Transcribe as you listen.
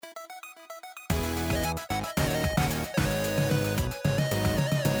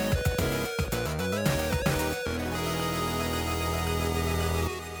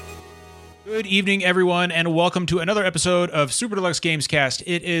Good evening, everyone, and welcome to another episode of Super Deluxe Gamescast.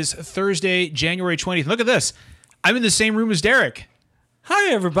 It is Thursday, January 20th. Look at this. I'm in the same room as Derek.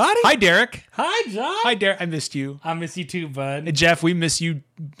 Hi, everybody. Hi, Derek. Hi, John. Hi, Derek. I missed you. I miss you too, bud. Jeff, we miss you.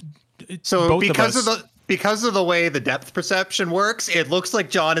 So both because of the way the depth perception works, it looks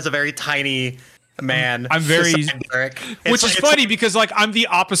like John is a very tiny man. I'm very, Derek. which is funny because like I'm the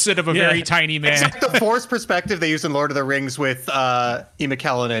opposite of a very tiny man. It's like the force perspective they use in Lord of the Rings with Ian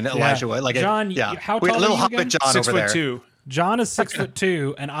McKellen and Elijah Wood. Like John, how tall little are you again? Hobbit John over there. 6'2". John is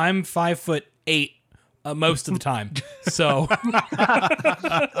 6'2", and I'm 5'8" most of the time. So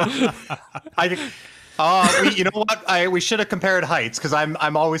you know what? We should have compared heights because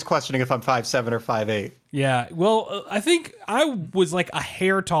I'm always questioning if I'm 5'7" or 5'8". yeah. Well, I think I was like a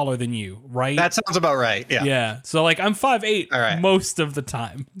hair taller than you, right? That sounds about right. Yeah. Yeah. So like I'm 5'8" All right. most of the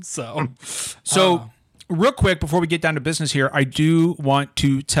time. So Real quick, before we get down to business here, I do want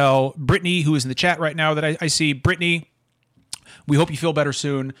to tell Brittany, who is in the chat right now, that I see. Brittany, we hope you feel better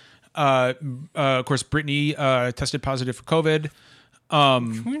soon. Of course, Brittany tested positive for COVID.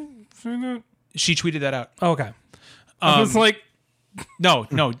 She tweeted that out. okay. I was like, No,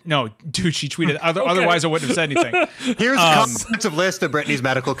 dude, she tweeted. Otherwise, I wouldn't have said anything. Here's a comprehensive list of Brittany's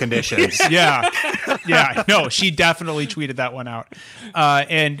medical conditions. Yeah. No, she definitely tweeted that one out.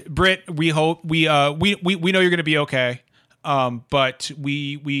 And Britt, we hope we know you're going to be okay. But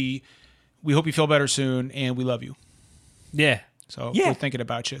we hope you feel better soon, and we love you. yeah. So Yeah. we're thinking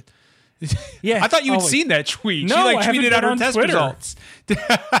about you. Yeah. I thought you had always. seen that tweet. No, she I like haven't tweeted been out her on test Twitter. results.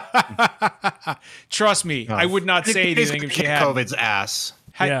 Trust me, I would not say anything if she had. COVID's ass.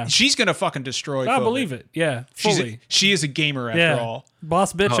 Yeah. She's gonna fucking destroy. I COVID. believe it. Yeah. Fully. She is a gamer after all.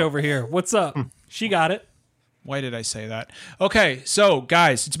 Boss bitch over here. What's up? She got it. Why did I say that? Okay, so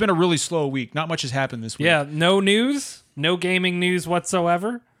guys, it's been a really slow week. Not much has happened this week. Yeah. No news. No gaming news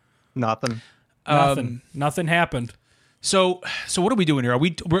whatsoever. Nothing. Nothing happened. So what are we doing here?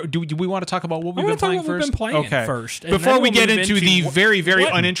 Do we want to talk about what we've been playing first? We've been playing first. And Before then we we'll get move into the very, very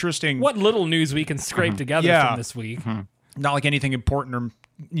uninteresting, What little news we can scrape together Yeah. from this week. not like anything important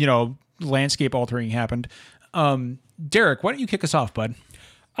or landscape altering happened. Derek, why don't you kick us off, bud?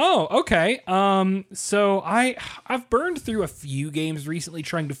 Oh, okay. So I've burned through a few games recently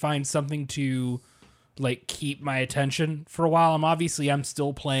trying to find something to like keep my attention for a while. I'm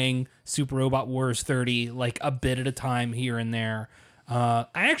still playing Super Robot Wars 30 like a bit at a time here and there. I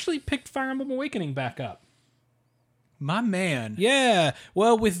actually picked Fire Emblem Awakening back up. My man. Yeah.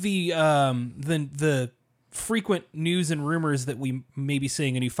 Well, with the frequent news and rumors that we may be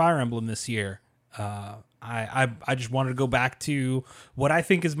seeing a new Fire Emblem this year, I just wanted to go back to what I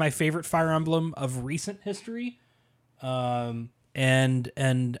think is my favorite Fire Emblem of recent history. And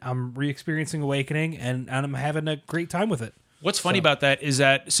I'm re-experiencing Awakening, and I'm having a great time with it. What's funny about that is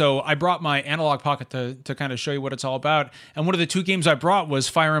that, so I brought my Analog Pocket to kind of show you what it's all about, and one of the two games I brought was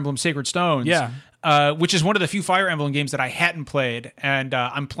Fire Emblem Sacred Stones, which is one of the few Fire Emblem games that I hadn't played, and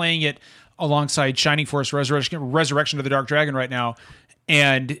I'm playing it alongside Shining Force Resurrection of the Dark Dragon right now,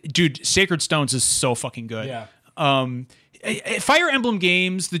 and dude, Sacred Stones is so fucking good. Yeah. Fire Emblem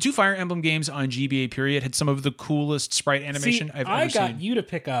games, the two Fire Emblem games on GBA period had some of the coolest sprite animation I've ever seen. I got you to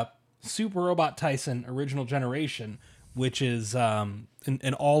pick up Super Robot Tyson Original Generation, which is an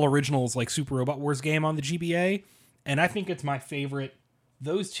all originals like Super Robot Wars game on the GBA, and I think it's my favorite.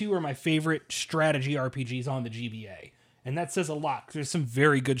 Those two are my favorite strategy RPGs on the GBA, and that says a lot. There's some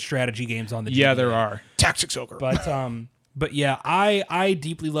very good strategy games on the GBA. Yeah, there are. Tactics Ogre. But yeah, I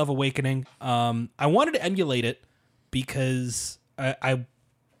deeply love Awakening. I wanted to emulate it because I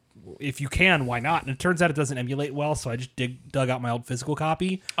if you can, why not? And it turns out it doesn't emulate well, so I just dug out my old physical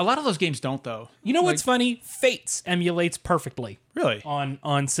copy. A lot of those games don't, though. You know what's funny? Fates emulates perfectly. Really? On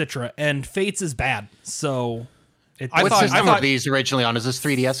Citra, and Fates is bad. So What system were these originally on? Is this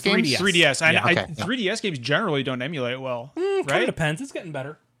 3DS games? 3DS. Yeah. Okay. 3DS games generally don't emulate well, Kind right? of depends. It's getting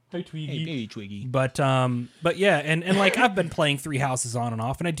better. Hey, Twiggy. Maybe Twiggy. But yeah, and like I've been playing Three Houses on and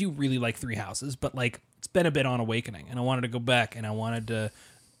off, and I do really like Three Houses, but like it's been a bit on Awakening, and I wanted to go back, and I wanted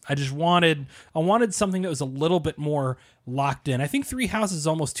something that was a little bit more locked in. I think Three Houses is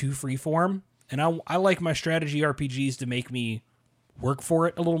almost too freeform, and I like my strategy RPGs to make me work for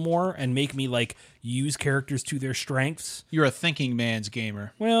it a little more and make me like use characters to their strengths. You're a thinking man's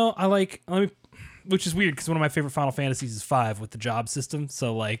gamer. Well, which is weird because one of my favorite Final Fantasies is 5 with the job system.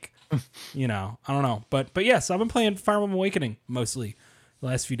 So like, I don't know, but yes, I've been playing Fire Emblem Awakening mostly the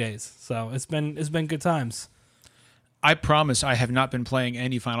last few days. So it's been good times. I promise I have not been playing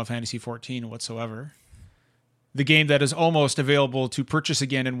any Final Fantasy XIV whatsoever. The game that is almost available to purchase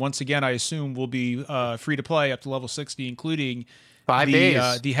again, and once again, I assume will be free to play up to level 60, including 5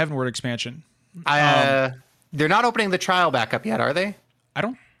 days. The Heavenward expansion. They're not opening the trial back up yet, are they? I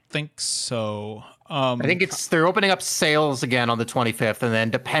don't think so. I think they're opening up sales again on the 25th, and then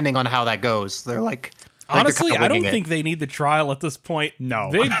depending on how that goes, they're like. Honestly, I don't think they need the trial at this point.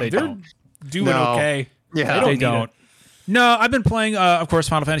 No, they're don't. doing okay. Yeah, they don't. No, I've been playing, of course,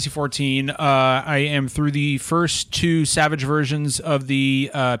 Final Fantasy XIV. I am through the first 2 Savage versions of the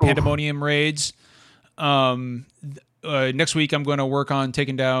Pandemonium raids. Next week, I'm going to work on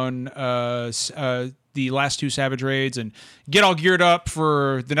taking down the last 2 Savage raids and get all geared up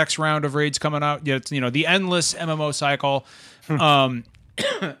for the next round of raids coming out. Yeah, it's, the endless MMO cycle.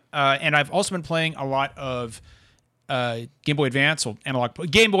 And I've also been playing a lot of Game Boy Advance or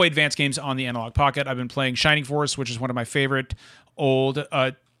Game Boy Advance games on the Analog Pocket. I've been playing Shining Force, which is one of my favorite old.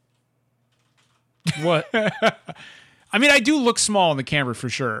 What? I mean, I do look small in the camera for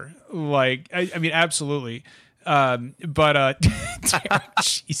sure. Like, I mean, absolutely. But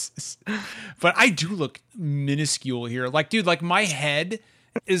Jesus. But I do look minuscule here. Like, dude, like my head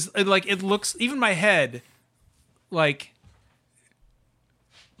is like it looks. Even my head, like.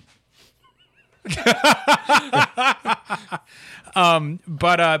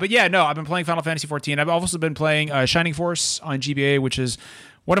 But yeah, no, I've been playing Final Fantasy XIV. I've also been playing Shining Force on GBA, which was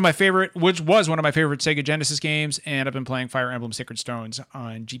one of my favorite Sega Genesis games, and I've been playing Fire Emblem Sacred Stones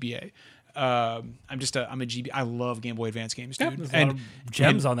on GBA. I love Game Boy Advance games, dude. Yep, and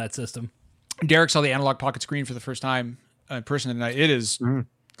gems on that system. Derek saw the Analog Pocket screen for the first time in person tonight. It is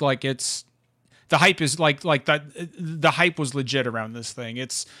like it's. The hype is like that. The hype was legit around this thing.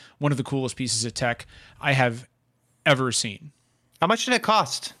 It's one of the coolest pieces of tech I have ever seen. How much did it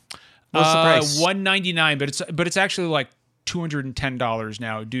cost? What's the price? $199, but it's actually like $210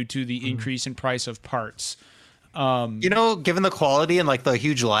 now due to the increase in price of parts. Given the quality and like the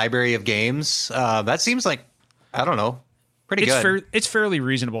huge library of games, that seems like pretty good. It's fairly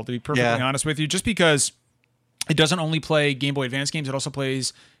reasonable, to be perfectly honest with you, just because it doesn't only play Game Boy Advance games; it also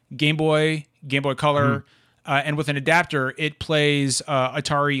plays Game Boy Color, and with an adapter, it plays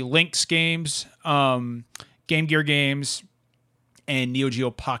Atari Lynx games, Game Gear games, and Neo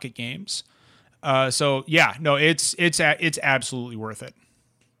Geo Pocket games. So yeah, no, it's absolutely worth it.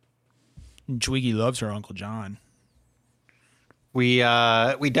 Twiggy loves her Uncle John. We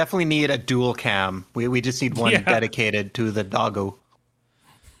definitely need a dual cam. We just need one dedicated to the doggo.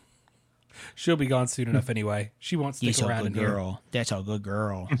 She'll be gone soon enough anyway. She won't stick around in girl. Here. That's a good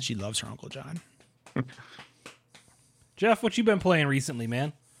girl. She loves her Uncle John. Jeff, what you been playing recently,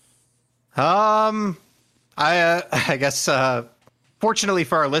 man? I guess fortunately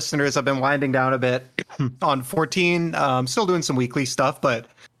for our listeners, I've been winding down a bit on 14. Still doing some weekly stuff, but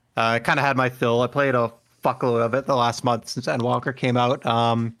I kind of had my fill. I played a fuckload of it the last month since Endwalker came out.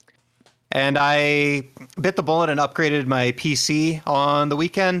 And I bit the bullet and upgraded my PC on the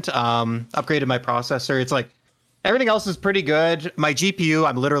weekend, upgraded my processor. It's like everything else is pretty good. My GPU,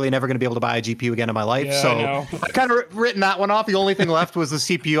 I'm literally never going to be able to buy a GPU again in my life. Yeah, so I kind of written that one off. The only thing left was the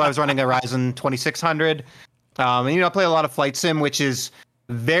CPU. I was running a Ryzen 2600. I play a lot of Flight Sim, which is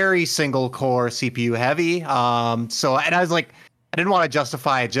very single core CPU heavy. And I was like, I didn't want to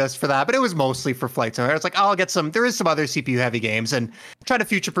justify it just for that, but it was mostly for Flight Sim. I was like, I'll get there is some other CPU heavy games and try to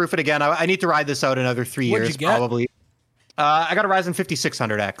future proof it again. I need to ride this out another 3 years probably. I got a Ryzen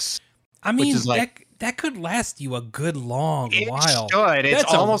 5600X. I mean, that could last you a good long while.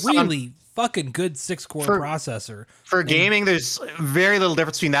 It's almost a really fucking good 6-core processor. For gaming, there's very little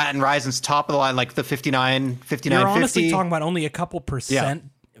difference between that and Ryzen's top of the line, like the 5950. You're honestly talking about only a couple percent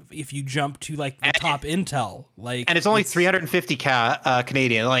if you jump to like the top Intel. And it's only 350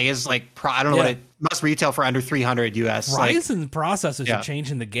 Canadian. Like it's like I don't know what it must retail for under 300 US. Ryzen processors are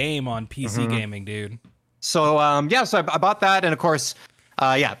changing the game on PC gaming, dude. So so I bought that, and of course,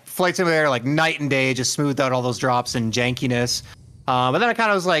 Flight Simulator like night and day, just smoothed out all those drops and jankiness. But then I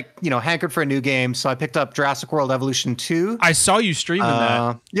kind of was like, hankered for a new game, so I picked up Jurassic World Evolution 2. I saw you streaming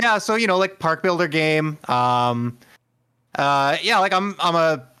that. Yeah, so like park builder game. I'm a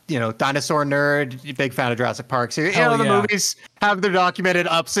dinosaur nerd, big fan of Jurassic Park. So the movies have their documented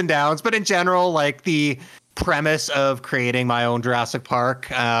ups and downs, but in general, like the premise of creating my own Jurassic Park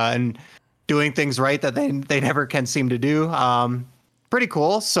and doing things right that they never can seem to do. Pretty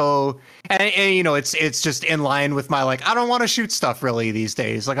cool. So, and it's just in line with my, like, I don't want to shoot stuff really these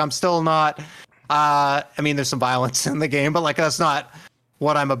days. Like, I'm still not, there's some violence in the game, but like, that's not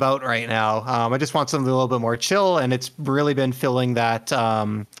what I'm about right now. I just want something a little bit more chill, and it's really been filling that,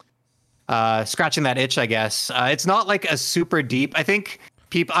 scratching that itch, I guess. It's not like a super deep, I think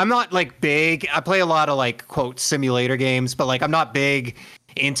I'm not like big. I play a lot of like quote simulator games, but like, I'm not big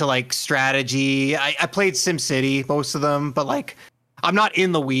into like strategy. I played SimCity, most of them, but like, I'm not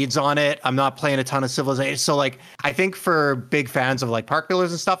in the weeds on it. I'm not playing a ton of Civilization. So like, I think for big fans of like park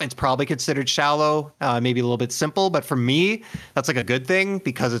builders and stuff, it's probably considered shallow, maybe a little bit simple. But for me, that's like a good thing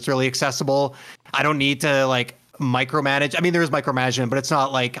because it's really accessible. I don't need to like micromanage. I mean, there is micromanagement, but it's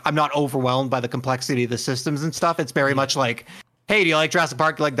not like I'm not overwhelmed by the complexity of the systems and stuff. It's very much like, hey, do you like Jurassic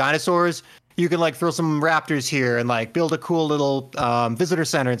Park? Do you like dinosaurs? You can like throw some raptors here and like build a cool little visitor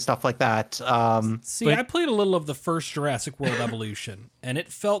center and stuff like that. I played a little of the first Jurassic World Evolution, and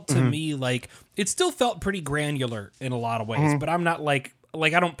it felt to me like it still felt pretty granular in a lot of ways. But I'm not like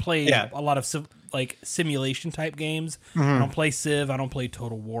I don't play a lot of like simulation type games. I don't play Civ. I don't play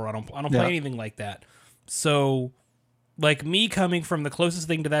Total War. I don't play anything like that. So, like me coming from the closest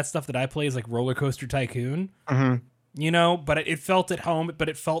thing to that stuff that I play is like Roller Coaster Tycoon. You know, but it felt at home. But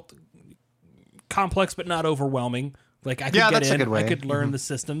it felt complex, but not overwhelming. Like I could get in. I could learn the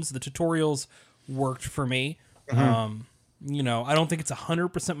systems. The tutorials worked for me. You know, I don't think it's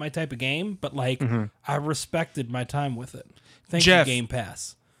 100% my type of game, but like I respected my time with it. Thank you, Game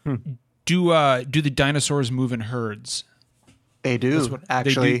Pass. Do the dinosaurs move in herds? They do,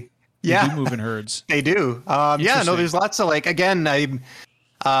 actually. They do move in herds. They do. There's lots of like, again,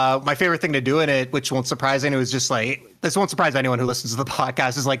 my favorite thing to do in it, which won't surprise anyone, is just like, this won't surprise anyone who listens to the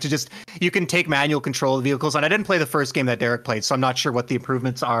podcast, is like you can take manual control of the vehicles. And I didn't play the first game that Derek played, so I'm not sure what the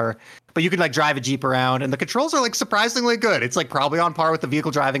improvements are, but you can like drive a Jeep around and the controls are like surprisingly good. It's like probably on par with the vehicle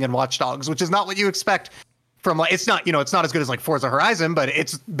driving in Watch Dogs, which is not what you expect from like, it's not as good as like Forza Horizon, but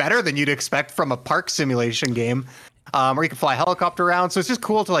it's better than you'd expect from a park simulation game. Or you can fly a helicopter around. So it's just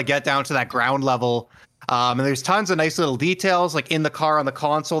cool to like get down to that ground level. And there's tons of nice little details, like in the car on the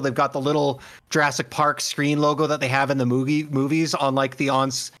console. They've got the little Jurassic Park screen logo that they have in the movies on like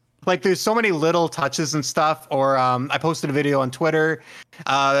like there's so many little touches and stuff. Or I posted a video on Twitter.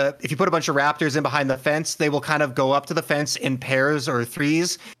 If you put a bunch of raptors in behind the fence, they will kind of go up to the fence in pairs or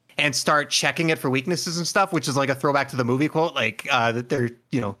threes and start checking it for weaknesses and stuff, which is like a throwback to the movie quote, like that they're,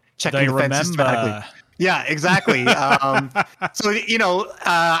 checking the fence systematically. Yeah, exactly. So, I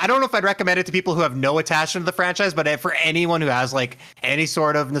don't know if I'd recommend it to people who have no attachment to the franchise, but for anyone who has like any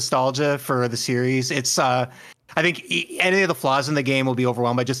sort of nostalgia for the series, it's, I think any of the flaws in the game will be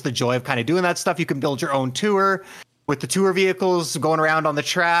overwhelmed by just the joy of kind of doing that stuff. You can build your own tour with the tour vehicles going around on the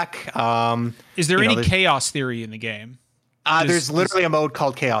track. Is there any chaos theory in the game? There's literally a mode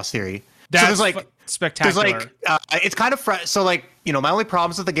called Chaos Theory. That's so there's like spectacular. There's like it's kind of so like my only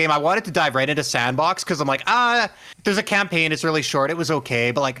problems with the game, I wanted to dive right into Sandbox because I'm like there's a campaign, it's really short, it was okay,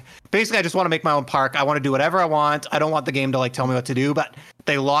 but like basically I just want to make my own park. I want to do whatever I want. I don't want the game to like tell me what to do, but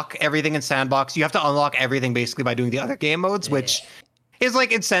they lock everything in Sandbox. You have to unlock everything basically by doing the other game modes, which is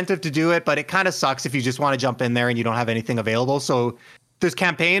like incentive to do it, but it kind of sucks if you just want to jump in there and you don't have anything available. So there's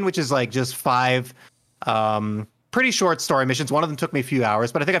campaign, which is like just 5 pretty short story missions. One of them took me a few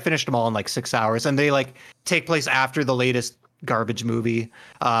hours, but I think I finished them all in like 6 hours, and they like take place after the latest garbage movie.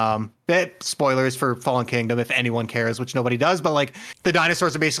 Spoilers for Fallen Kingdom if anyone cares, which nobody does, but like the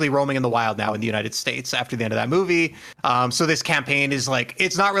dinosaurs are basically roaming in the wild now in the United States after the end of that movie. So this campaign is like,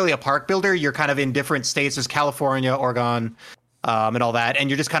 it's not really a park builder. You're kind of in different states. There's California, Oregon, and all that, and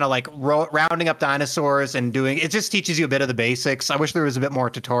you're just kind of like rounding up dinosaurs and doing it. Just teaches you a bit of the basics. I wish there was a bit more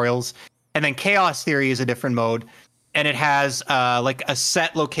tutorials. And then Chaos Theory is a different mode, and it has like a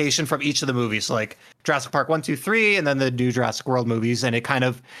set location from each of the movies, so like Jurassic Park 1, 2, 3, and then the new Jurassic World movies. And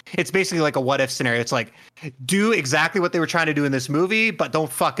it's basically like a what if scenario. It's like, do exactly what they were trying to do in this movie, but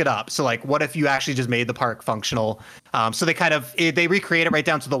don't fuck it up. So like, what if you actually just made the park functional? So they recreate it right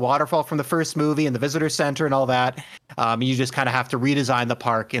down to the waterfall from the first movie and the visitor center and all that. You just kind of have to redesign the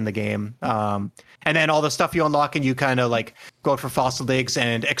park in the game. And then all the stuff you unlock, and you kind of like go out for fossil digs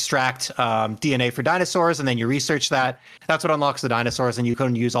and extract DNA for dinosaurs, and then you research that. That's what unlocks the dinosaurs, and you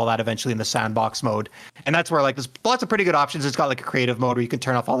can use all that eventually in the sandbox mode. And that's where like there's lots of pretty good options. It's got like a creative mode where you can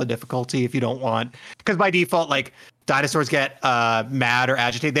turn off all the difficulty if you don't want, because by default like dinosaurs get mad or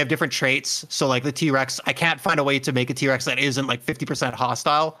agitated. They have different traits. So like the T-Rex, I can't find a way to make a T-Rex that isn't like 50%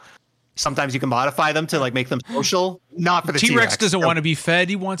 hostile. Sometimes you can modify them to like make them social. Not for the T-Rex doesn't want to be fed.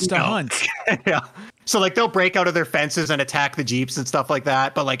 He wants to hunt. Yeah. So like they'll break out of their fences and attack the Jeeps and stuff like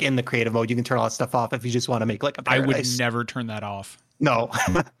that. But like in the creative mode, you can turn all that stuff off if you just want to make like a paradise. I would never turn that off. No.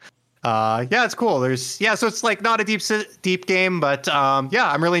 It's cool. So it's like not a deep game, but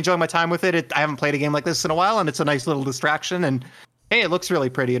I'm really enjoying my time with it. I haven't played a game like this in a while, and it's a nice little distraction. And hey, it looks really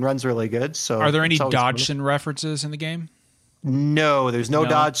pretty and runs really good. So are there any Dodgson references in the game? No, there's no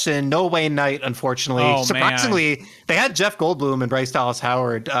Dodgson, no Wayne Knight, unfortunately. Surprisingly, they had Jeff Goldblum and Bryce Dallas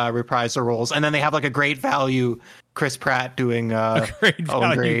Howard reprise their roles, and then they have like a great value Chris Pratt doing a great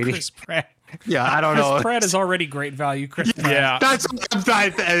value Chris Pratt. Yeah, I don't know. Pratt is already great value, Chris Pratt. Yeah.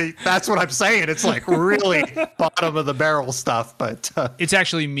 That's what I'm saying. It's like really bottom of the barrel stuff, but It's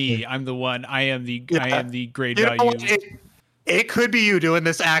actually me. I'm the one. I am the great you know value. what? It could be you doing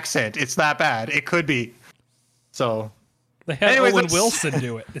this accent. It's that bad. It could be. So They had anyways, Owen let's- Wilson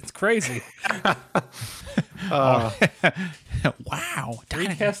do it. It's crazy. Wow.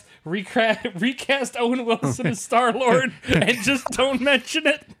 Recast Owen Wilson as Star-Lord and just don't mention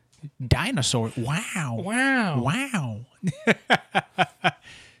it. Dinosaur. Wow. Wow. Wow.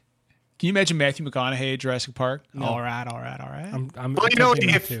 Can you imagine Matthew McConaughey at Jurassic Park? No. All right. I'm well, you know,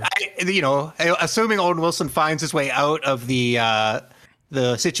 tempted not to. assuming Owen Wilson finds his way out of the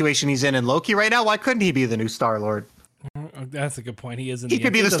situation he's in Loki right now, why couldn't he be the new Star-Lord? That's a good point. He is in He the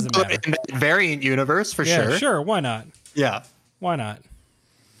could be it the doesn't Star-Lord matter. in that variant universe for Yeah, sure. sure. Why not? Yeah. Why not?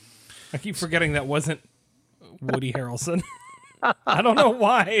 I keep forgetting that wasn't Woody Harrelson. I don't know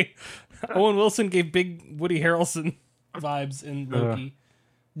why. Owen Wilson gave big Woody Harrelson vibes in Loki.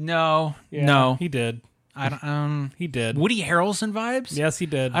 No. Yeah, No. he did. I don't. He did. Woody Harrelson vibes? Yes, he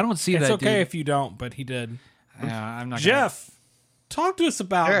did. I don't see it's that, okay dude. if you don't, but he did. Yeah, I'm not. Jeff, talk to us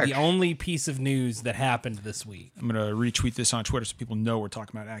about Eric. the only piece of news that happened this week. I'm gonna retweet this on Twitter so people know we're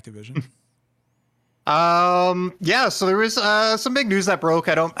talking about Activision. Yeah, so there was some big news that broke.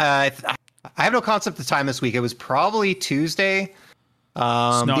 I have no concept of time this week. It was probably Tuesday.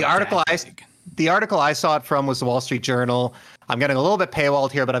 Not The article that big. the article I saw it from was the Wall Street Journal. I'm getting a little bit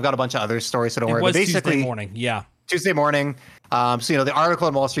paywalled here, but I've got a bunch of other stories, so don't It worry. was But basically, Tuesday morning. Yeah. Tuesday morning. So the article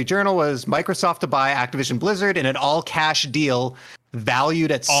in Wall Street Journal was Microsoft to buy Activision Blizzard in an all-cash deal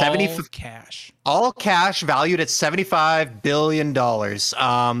valued at All cash. all cash valued at $75 billion.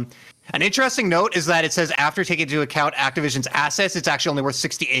 An interesting note is that it says after taking into account Activision's assets, it's actually only worth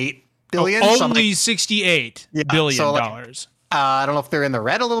 $68 billion. So I'm Only like, $68 Yeah, billion so, like, dollars. I don't know if they're in the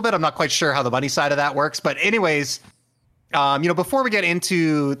red a little bit. I'm not quite sure how the money side of that works. But anyways, before we get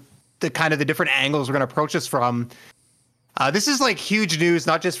into the kind of the different angles we're going to approach this from, this is like huge news,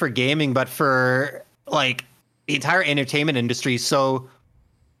 not just for gaming, but for like the entire entertainment industry. So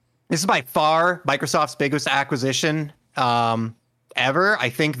this is by far Microsoft's biggest acquisition ever. I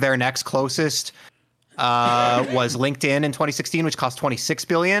think their next closest was LinkedIn in 2016, which cost $26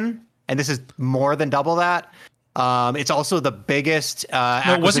 billion. And this is more than double that. It's also the biggest No,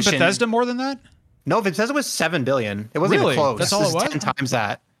 acquisition. wasn't Bethesda more than that? No, Bethesda was $7 billion. It wasn't Really? even close. That's all This it is was? 10 times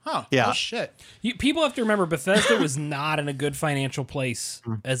that. Huh. Yeah. Oh, shit. People have to remember Bethesda was not in a good financial place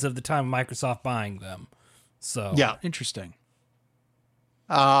as of the time of Microsoft buying them. So Yeah. Interesting.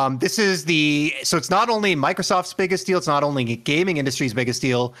 So it's not only Microsoft's biggest deal, it's not only gaming industry's biggest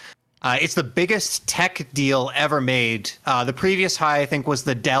deal. It's the biggest tech deal ever made. The previous high, I think, was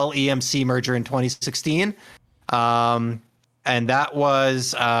the Dell EMC merger in 2016. And that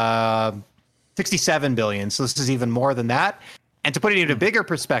was $67 billion. So this is even more than that. And to put it into bigger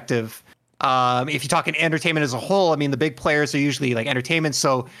perspective, if you talk in entertainment as a whole, I mean, the big players are usually like entertainment.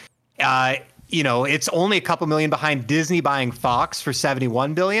 So, it's only a couple million behind Disney buying Fox for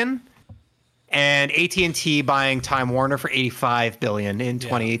 $71 billion and AT&T buying Time Warner for $85 billion in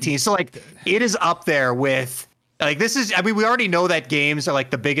 2018. So like it is up there with like this is, I mean, we already know that games are like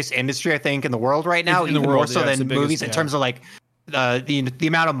the biggest industry, I think, in the world right now, In the even world, more so yeah, it's than the biggest, movies in yeah. terms of like the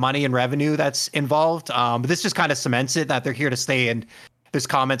amount of money and revenue that's involved. But this just kind of cements it that they're here to stay. And there's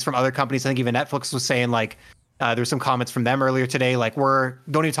comments from other companies. I think even Netflix was saying like, there's some comments from them earlier today. Like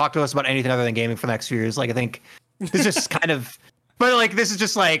don't even talk to us about anything other than gaming for the next few years. Like I think this is just kind of, but like, this is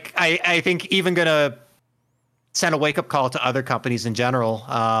just like, I think even gonna send a wake up call to other companies in general.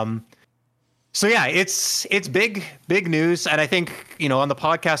 So yeah, it's big news. And I think, on the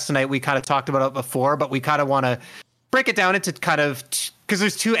podcast tonight, we kind of talked about it before, but we kind of want to break it down into kind of, because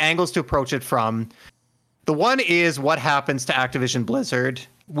there's two angles to approach it from. The one is what happens to Activision Blizzard.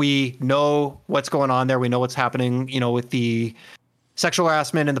 We know what's going on there. We know what's happening, with the sexual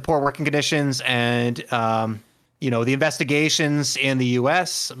harassment and the poor working conditions and, the investigations in the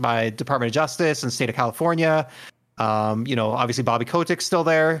U.S. by Department of Justice and state of California. Obviously Bobby Kotick's still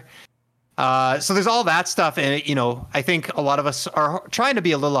there. So there's all that stuff. And, I think a lot of us are trying to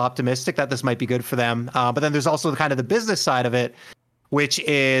be a little optimistic that this might be good for them. But then there's also kind of the business side of it, which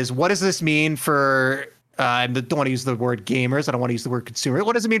is what does this mean for, I don't want to use the word gamers. I don't want to use the word consumer.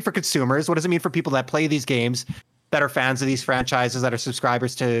 What does it mean for consumers? What does it mean for people that play these games, that are fans of these franchises, that are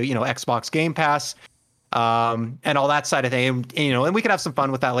subscribers to, Xbox Game Pass, and all that side of thing. And we can have some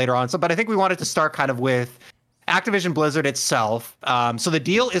fun with that later on. So, but I think we wanted to start kind of with Activision Blizzard itself. So the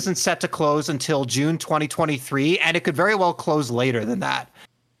deal isn't set to close until June 2023, and it could very well close later than that.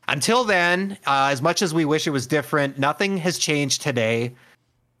 Until then, as much as we wish it was different, nothing has changed today.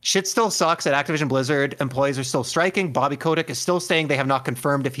 shit still sucks at Activision Blizzard. Employees are still striking. Bobby Kotick is still saying they have not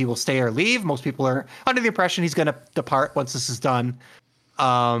confirmed if he will stay or leave. Most people are under the impression he's going to depart once this is done.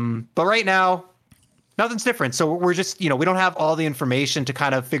 But right now, nothing's different. So we're just, we don't have all the information to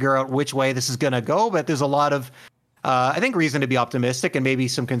kind of figure out which way this is going to go. But there's a lot of, I think, reason to be optimistic and maybe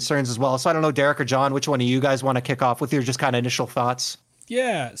some concerns as well. So I don't know, Derek or John, which one of you guys want to kick off with your just kind of initial thoughts?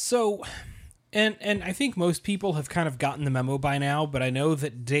 Yeah. So, and I think most people have kind of gotten the memo by now, but I know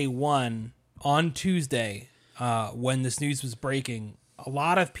that day one on Tuesday, when this news was breaking, a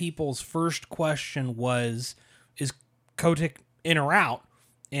lot of people's first question was, is Kotick in or out?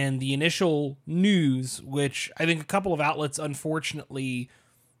 And the initial news, which I think a couple of outlets unfortunately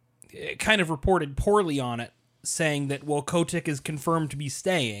kind of reported poorly on it, saying that, well, Kotick is confirmed to be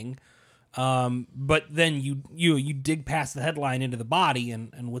staying. But then you dig past the headline into the body,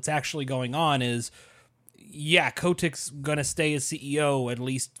 and what's actually going on is, yeah, Kotick's gonna stay as CEO at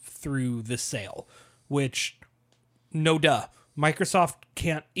least through this sale, which, no duh. Microsoft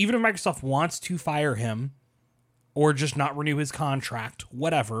can't, even if Microsoft wants to fire him or just not renew his contract,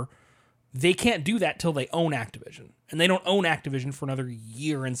 whatever, they can't do that till they own Activision. And they don't own Activision for another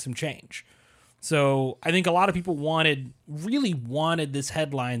year and some change. So I think a lot of people really wanted this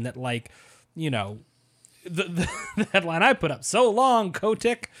headline that, like, the headline I put up, so long,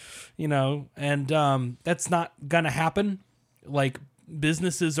 Kotick, and that's not going to happen. Like,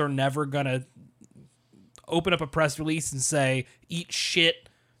 businesses are never going to open up a press release and say, eat shit,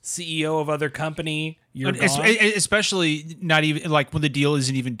 CEO of other company, you're gone. Especially not even like when the deal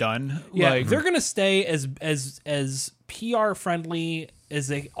isn't even done. Yeah, like, they're gonna stay as PR friendly as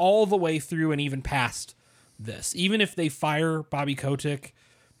they all the way through and even past this. Even if they fire Bobby Kotick,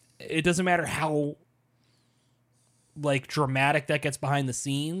 it doesn't matter how like dramatic that gets behind the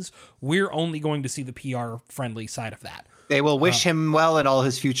scenes. We're only going to see the PR friendly side of that. They will wish him well in all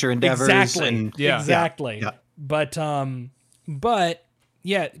his future endeavors. Exactly. And Exactly. Yeah. But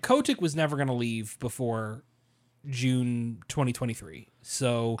yeah, Kotick was never going to leave before June 2023.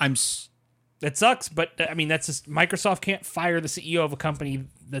 So it sucks, but I mean, that's just, Microsoft can't fire the CEO of a company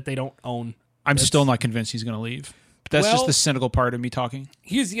that they don't own. I'm still not convinced he's going to leave. That's just the cynical part of me talking.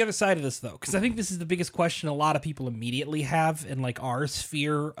 Here's the other side of this, though, because I think this is the biggest question a lot of people immediately have in like our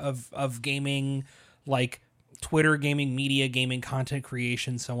sphere of gaming, like Twitter, gaming, media, gaming, content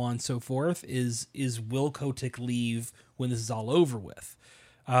creation, so on and so forth, is will Kotick leave when this is all over with?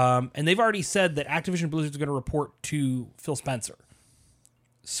 And they've already said that Activision Blizzard is going to report to Phil Spencer.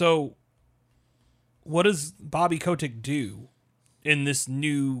 So what does Bobby Kotick do in this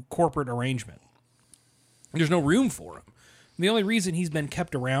new corporate arrangement? There's no room for him. And the only reason he's been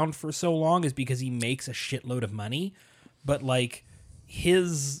kept around for so long is because he makes a shitload of money. But like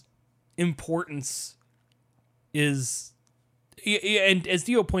his importance is... And as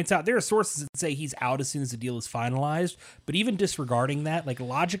Dio points out, there are sources that say he's out as soon as the deal is finalized. But even disregarding that, like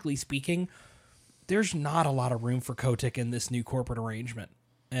logically speaking, there's not a lot of room for Kotick in this new corporate arrangement.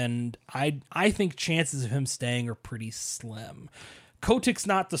 And I think chances of him staying are pretty slim. Kotick's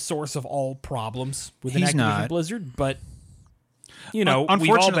not the source of all problems within Activision Blizzard, but we've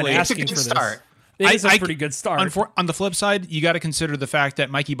all been asking for this. It's a pretty good start. On the flip side, you got to consider the fact that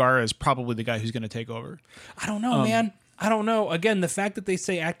Mike Ibarra is probably the guy who's going to take over. I don't know, man. I don't know. Again, the fact that they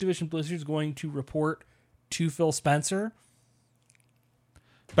say Activision Blizzard is going to report to Phil Spencer.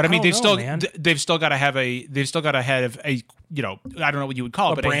 But I mean, they've still got to have a I don't know what you would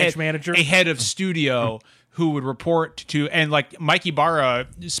call it, but branch manager, a head of studio who would report to, and like Mike Ibarra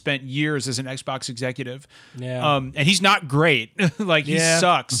spent years as an Xbox executive. Yeah. And he's not great. Like he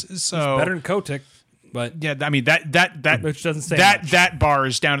sucks. So he's better than Kotick. But yeah, I mean that which doesn't say that bar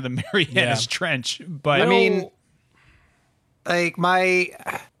is down to the Marianas Trench. But I mean, like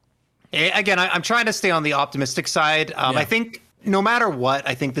I'm trying to stay on the optimistic side. I think no matter what,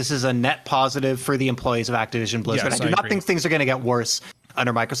 I think this is a net positive for the employees of Activision Blizzard. Yes, I do not think things are going to get worse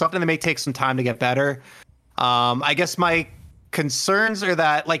under Microsoft, and they may take some time to get better. I guess my concerns are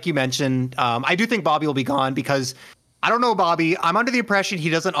that, like you mentioned, I do think Bobby will be gone because I don't know Bobby. I'm under the impression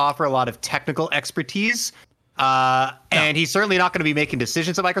he doesn't offer a lot of technical expertise. And he's certainly not going to be making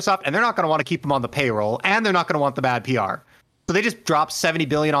decisions at Microsoft, and they're not going to want to keep him on the payroll, and they're not going to want the bad PR. So they just dropped $70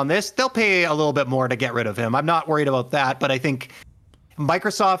 billion on this. They'll pay a little bit more to get rid of him. I'm not worried about that, but I think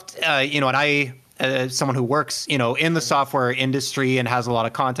Microsoft, and I, as someone who works, in the software industry and has a lot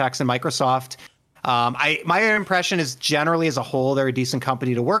of contacts in Microsoft, my impression is generally as a whole, they're a decent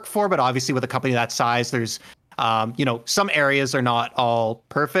company to work for, but obviously with a company that size, there's, some areas are not all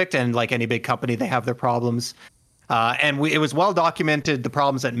perfect, and like any big company, they have their problems. And it was well documented, the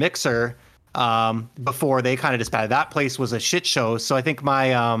problems at Mixer, before they kind of disbanded. That place was a shit show. So I think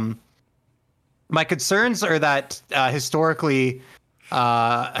my concerns are that historically,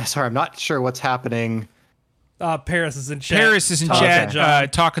 sorry, I'm not sure what's happening. Paris is in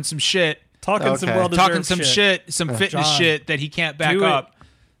chat. Talking some shit. Talking some well-deserved shit. Some fitness shit that he can't back up.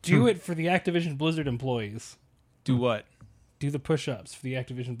 Do it for the Activision Blizzard employees. Do what? Do the push-ups for the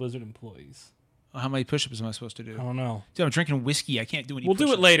Activision Blizzard employees. How many push-ups am I supposed to do? I don't know. Dude, I'm drinking whiskey. I can't do any. We'll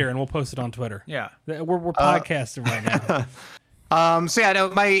do it later, and we'll post it on Twitter. Yeah, we're podcasting right now. So yeah,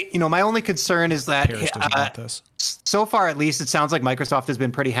 my only concern is that Paris doesn't want this. So far, at least, it sounds like Microsoft has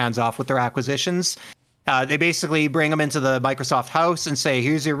been pretty hands-off with their acquisitions. They basically bring them into the Microsoft house and say,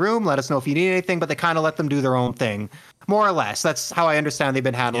 here's your room, let us know if you need anything, but they kind of let them do their own thing, more or less. That's how I understand they've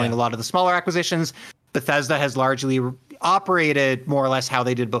been handling a lot of the smaller acquisitions. Bethesda has largely operated more or less how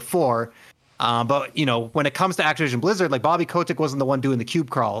they did before. But, when it comes to Activision Blizzard, like Bobby Kotick wasn't the one doing the cube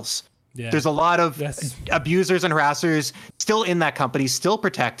crawls. Yeah. There's a lot of abusers and harassers still in that company, still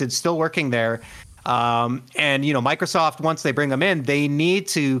protected, still working there. And Microsoft, once they bring them in, they need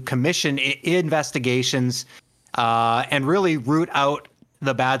to commission investigations and really root out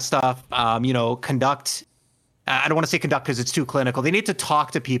the bad stuff. Conduct. I don't want to say conduct because it's too clinical. They need to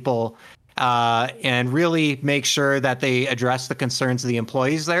talk to people and really make sure that they address the concerns of the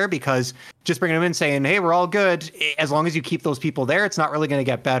employees there, because just bringing them in saying, hey, we're all good, as long as you keep those people there, it's not really going to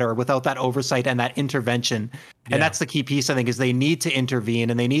get better without that oversight and that intervention. Yeah. And that's the key piece, I think, is they need to intervene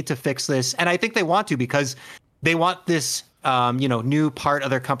and they need to fix this. And I think they want to, because they want this new part of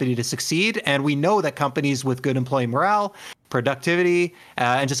their company to succeed. And we know that companies with good employee morale, productivity,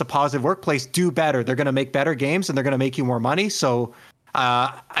 and just a positive workplace do better. They're going to make better games and they're going to make you more money. So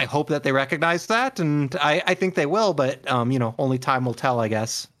I hope that they recognize that, and I think they will, but only time will tell, I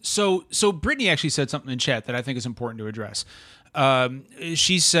guess. So Brittany actually said something in chat that I think is important to address.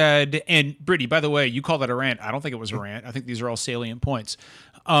 She said, and Brittany, by the way, you call that a rant. I don't think it was a rant. I think these are all salient points.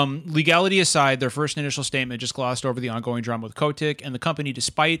 Legality aside, their first initial statement just glossed over the ongoing drama with Kotick and the company,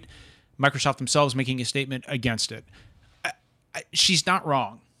 despite Microsoft themselves making a statement against it. She's not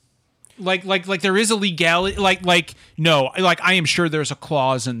wrong. Like there is a legality, no, I am sure there's a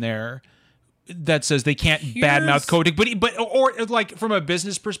clause in there that says they can't badmouth Kotick, but from a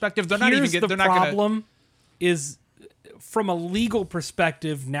business perspective, they're not even the problem is, from a legal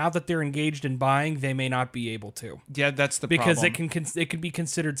perspective, now that they're engaged in buying, they may not be able to. Yeah, that's the because problem. it can be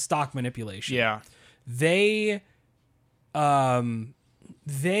considered stock manipulation. Yeah. It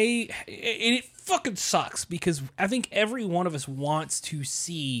fucking sucks, because I think every one of us wants to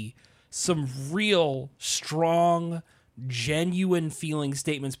see some real, strong, genuine feeling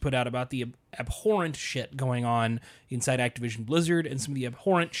statements put out about the abhorrent shit going on inside Activision Blizzard and some of the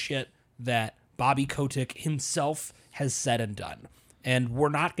abhorrent shit that Bobby Kotick himself has said and done. And we're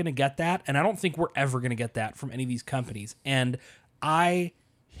not going to get that, and I don't think we're ever going to get that from any of these companies. And I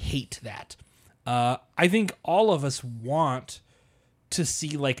hate that. I think all of us want to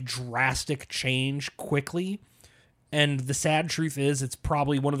see drastic change quickly. And the sad truth is, it's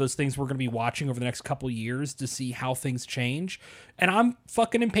probably one of those things we're going to be watching over the next couple of years to see how things change. And I'm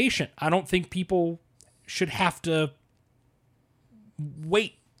fucking impatient. I don't think people should have to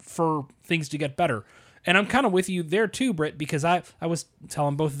wait for things to get better. And I'm kind of with you there too, Britt, because I was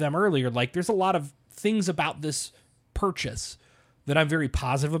telling both of them earlier, there's a lot of things about this purchase that I'm very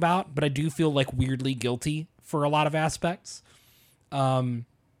positive about, but I do feel weirdly guilty for a lot of aspects.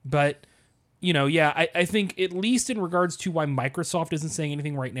 But I think at least in regards to why Microsoft isn't saying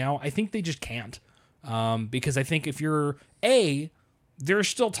anything right now, I think they just can't. Because I think if you're there's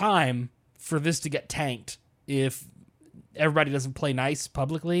still time for this to get tanked if everybody doesn't play nice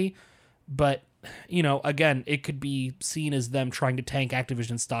publicly. But, again, it could be seen as them trying to tank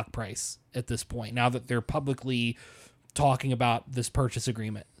Activision's stock price at this point, now that they're publicly talking about this purchase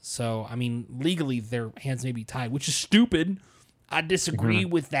agreement. So, I mean, legally their hands may be tied, which is stupid. I disagree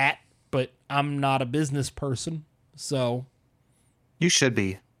with that. But I'm not a business person, so you should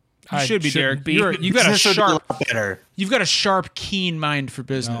be. You should be, Derek. You've got a sharp, keen mind for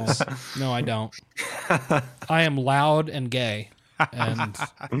business. No, I don't. I am loud and gay, and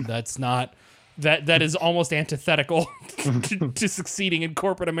that's not that is almost antithetical to succeeding in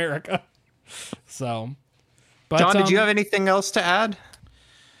corporate America. So, but John, did you have anything else to add?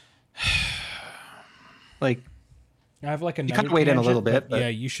 I have a you kind of wait in a little bit. But yeah,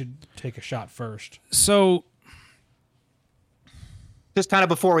 you should take a shot first. So, just kind of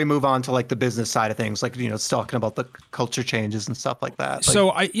before we move on to the business side of things, it's talking about the culture changes and stuff like that. So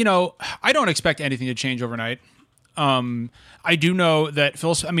I don't expect anything to change overnight. I do know that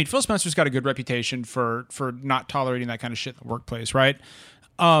Phil Spencer's got a good reputation for not tolerating that kind of shit in the workplace, right?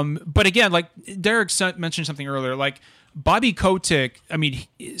 But again, like Derek mentioned something earlier, like Bobby Kotick, I mean,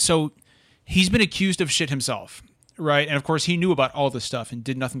 so he's been accused of shit himself, right? And of course, he knew about all this stuff and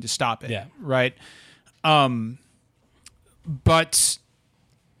did nothing to stop it, right? But,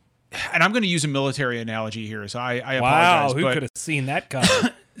 and I'm going to use a military analogy here, so I apologize. Wow, who could have seen that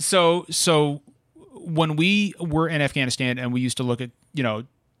coming? So when we were in Afghanistan and we used to look at,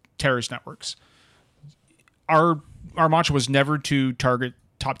 terrorist networks, our mantra was never to target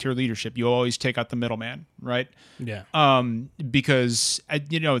top tier leadership. You always take out the middleman, right? Yeah. Because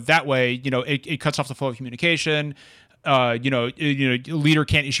that way, it cuts off the flow of communication. Leader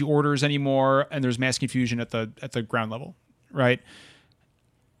can't issue orders anymore, and there's mass confusion at the ground level, right?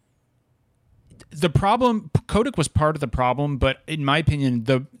 The problem, Kotick was part of the problem, but in my opinion,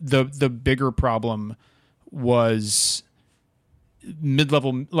 the bigger problem was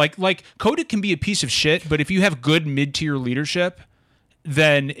mid-level. Like Kotick can be a piece of shit, but if you have good mid-tier leadership,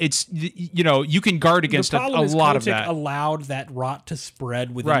 then it's, you can guard against a lot of that. Allowed that rot to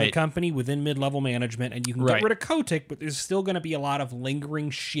spread within the company, within mid-level management, and you can get rid of Kotick, but there's still going to be a lot of lingering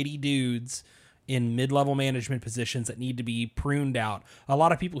shitty dudes in mid-level management positions that need to be pruned out. A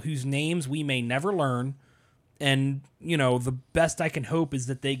lot of people whose names we may never learn, and the best I can hope is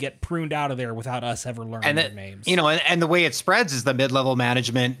that they get pruned out of there without us ever learning their names. And the way it spreads is the mid-level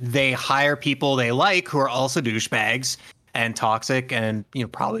management, they hire people they like who are also douchebags and toxic and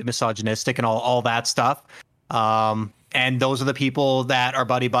probably misogynistic and all that stuff. And those are the people that are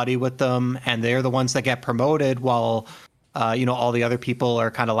buddy with them, and they're the ones that get promoted while all the other people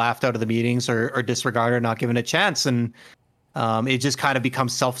are kind of laughed out of the meetings or disregarded, or not given a chance. And it just kind of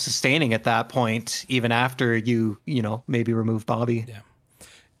becomes self-sustaining at that point, even after you maybe remove Bobby. Yeah,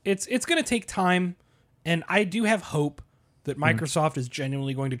 it's going to take time, and I do have hope that Microsoft is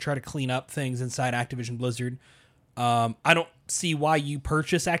genuinely going to try to clean up things inside Activision Blizzard. I don't see why you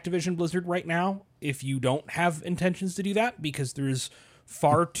purchase Activision Blizzard right now if you don't have intentions to do that, because there's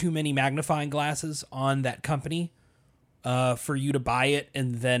far too many magnifying glasses on that company for you to buy it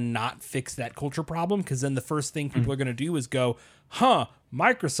and then not fix that culture problem, because then the first thing people are going to do is go,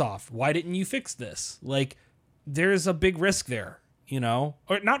 Microsoft, why didn't you fix this? Like, there's a big risk there, or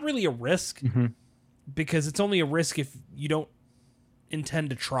not really a risk, because it's only a risk if you don't intend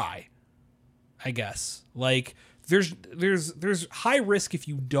to try, I guess. Like, there's high risk if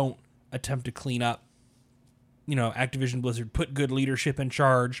you don't attempt to clean up, Activision Blizzard, put good leadership in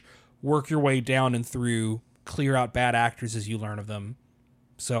charge, work your way down and through, clear out bad actors as you learn of them.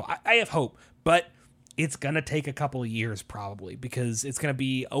 So I have hope, but it's going to take a couple of years probably, because it's going to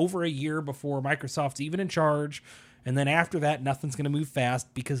be over a year before Microsoft's even in charge. And then after that, nothing's going to move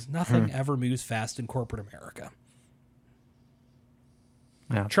fast, because nothing ever moves fast in corporate America.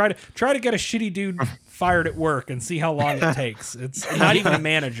 Yeah. Try to get a shitty dude fired at work and see how long it takes. It's not even a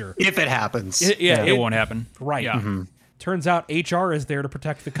manager. If it happens. It won't happen. Right. Yeah. Turns out HR is there to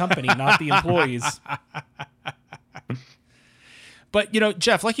protect the company, not the employees. But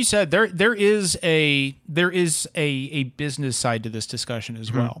Jeff, like you said, there is a business side to this discussion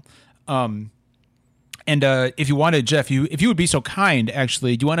as well. And if you wanted, Jeff, if you would be so kind,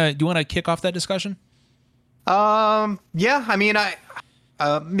 actually, do you want to kick off that discussion? Yeah. I mean,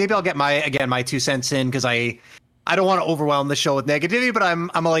 maybe I'll get my 2 cents in, because I don't want to overwhelm the show with negativity, but I'm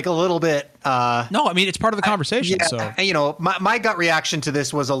like a little bit. No, I mean, it's part of the conversation. So my gut reaction to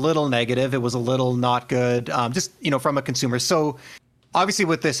this was a little negative. It was a little not good. Just from a consumer. So obviously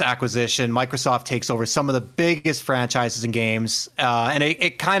with this acquisition, Microsoft takes over some of the biggest franchises in games, and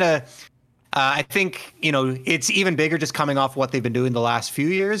it kind of. I think it's even bigger just coming off what they've been doing the last few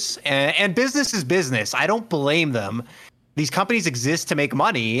years. And business is business. I don't blame them. These companies exist to make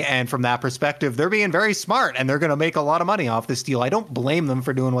money, and from that perspective, they're being very smart, and they're going to make a lot of money off this deal. I don't blame them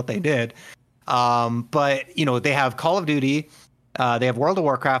for doing what they did. But they have Call of Duty, they have World of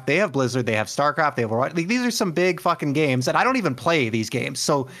Warcraft, they have Blizzard, they have StarCraft, they have these are some big fucking games, and I don't even play these games.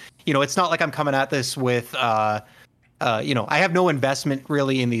 So it's not like I'm coming at this with I have no investment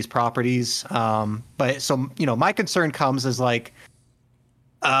really in these properties. But so my concern comes as like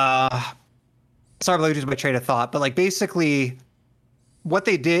sorry to lose my train of thought, but like basically what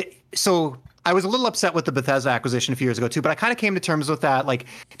they did. So I was a little upset with the Bethesda acquisition a few years ago too, but I kind of came to terms with that. Like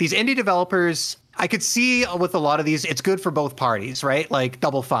these indie developers, I could see with a lot of these, it's good for both parties, right? Like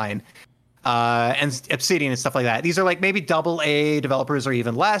Double Fine, and Obsidian and stuff like that. These are like maybe AA developers or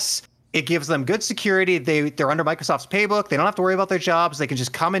even less. It gives them good security. They're under Microsoft's paybook. They don't have to worry about their jobs. They can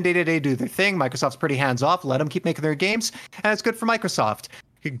just come in day to day, do their thing. Microsoft's pretty hands off. Let them keep making their games, and it's good for Microsoft.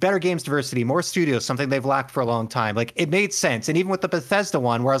 Better games diversity, more studios, something they've lacked for a long time. Like it made sense. And even with the Bethesda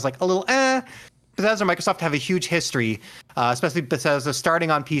one, where I was like a little, Bethesda and Microsoft have a huge history, especially Bethesda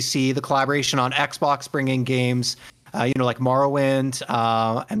starting on PC, the collaboration on Xbox, bringing games, like Morrowind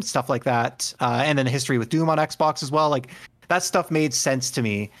and stuff like that, and then history with Doom on Xbox as well. Like that stuff made sense to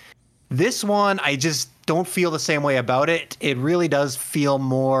me. This one, I just don't feel the same way about it. It really does feel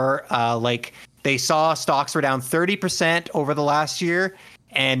more like they saw stocks were down 30% over the last year,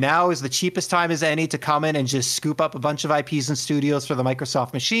 and now is the cheapest time as any to come in and just scoop up a bunch of IPs and studios for the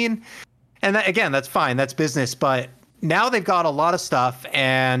Microsoft machine. And that, again, that's fine. That's business. But now they've got a lot of stuff,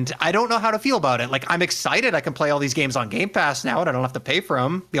 and I don't know how to feel about it. Like, I'm excited I can play all these games on Game Pass now, and I don't have to pay for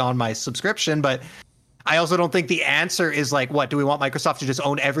them beyond my subscription. But I also don't think the answer is like, what, do we want Microsoft to just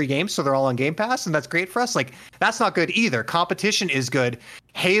own every game so they're all on Game Pass? And that's great for us. Like, that's not good either. Competition is good.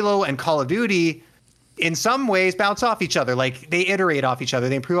 Halo and Call of Duty, in some ways, bounce off each other. Like, they iterate off each other.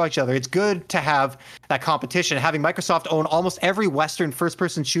 They improve each other. It's good to have that competition. Having Microsoft own almost every Western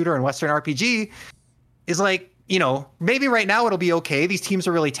first-person shooter and Western RPG is like, maybe right now it'll be okay. These teams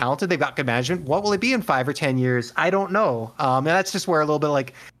are really talented. They've got good management. What will it be in 5 or 10 years? I don't know. And that's just where a little bit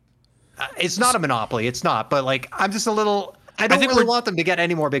like, it's not a monopoly. It's not. But like, I'm just a little... I don't really want them to get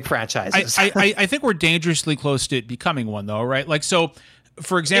any more big franchises. I think we're dangerously close to it becoming one, though, right? Like, so...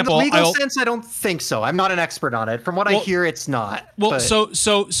 For example, in the legal sense, I don't think so. I'm not an expert on it. From what I hear, it's not. Well,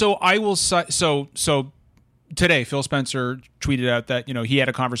 so I will say so today, Phil Spencer tweeted out that he had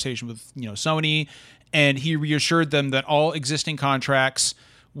a conversation with Sony, and he reassured them that all existing contracts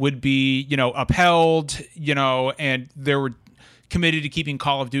would be upheld, and they were committed to keeping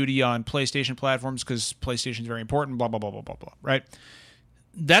Call of Duty on PlayStation platforms because PlayStation is very important. Blah blah blah blah blah blah. Right?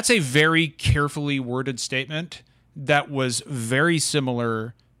 That's a very carefully worded statement that was very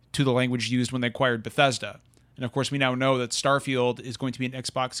similar to the language used when they acquired Bethesda. And of course, we now know that Starfield is going to be an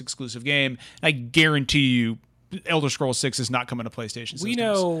Xbox exclusive game. I guarantee you Elder Scrolls 6 is not coming to PlayStation systems. We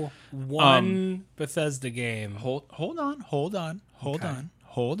know one Bethesda game. Hold on.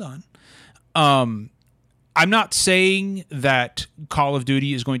 I'm not saying that Call of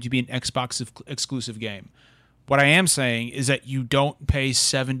Duty is going to be an Xbox exclusive game. What I am saying is that you don't pay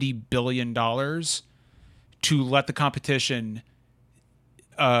 $70 billion to let the competition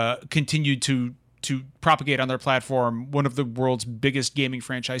continue to propagate on their platform one of the world's biggest gaming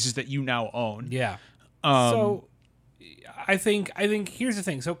franchises that you now own. Yeah. So I think here's the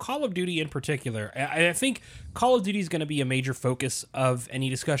thing. So Call of Duty in particular, I think Call of Duty is going to be a major focus of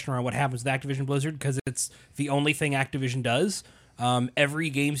any discussion around what happens with Activision Blizzard because it's the only thing Activision does. Every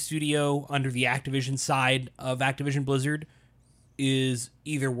game studio under the Activision side of Activision Blizzard is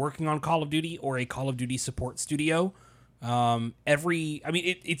either working on Call of Duty or a Call of Duty support studio.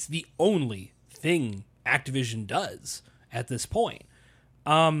 It's the only thing Activision does at this point.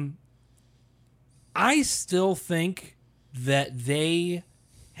 I still think that they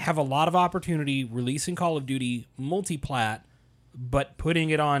have a lot of opportunity releasing Call of Duty multi-plat, but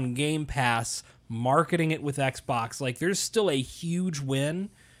putting it on Game Pass, marketing it with Xbox. Like, there's still a huge win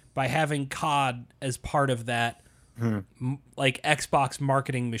by having COD as part of that like Xbox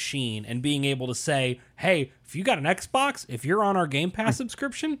marketing machine and being able to say, hey, if you got an Xbox, if you're on our Game Pass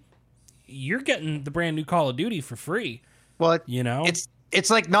subscription, you're getting the brand new Call of Duty for free. Well, it's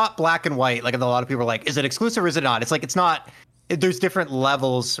like not black and white. Like a lot of people are like, is it exclusive or is it not? It's like, it's not, there's different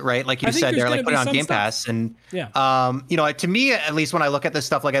levels, right? Like you said there, like put it on Game Pass. And, to me, at least when I look at this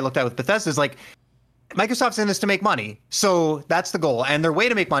stuff, like I looked at with Bethesda, is like, Microsoft's in this to make money. So that's the goal. And their way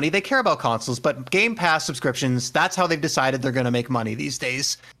to make money, they care about consoles, but Game Pass subscriptions, that's how they've decided they're going to make money these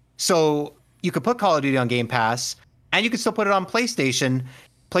days. So you could put Call of Duty on Game Pass and you could still put it on PlayStation.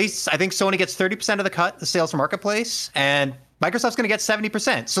 I think Sony gets 30% of the cut, the sales from Marketplace, and Microsoft's going to get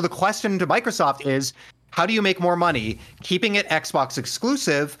 70%. So the question to Microsoft is, how do you make more money? Keeping it Xbox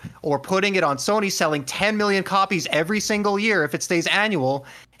exclusive or putting it on Sony, selling 10 million copies every single year if it stays annual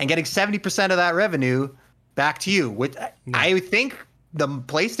and getting 70% of that revenue back to you? I think the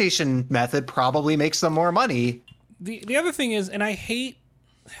PlayStation method probably makes them more money. The other thing is, and I hate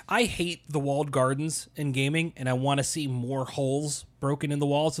the walled gardens in gaming, and I want to see more holes broken in the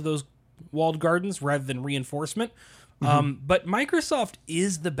walls of those walled gardens rather than reinforcement. But Microsoft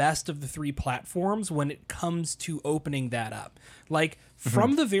is the best of the three platforms when it comes to opening that up. Like,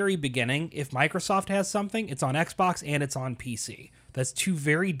 from the very beginning, if Microsoft has something, it's on Xbox and it's on PC. That's two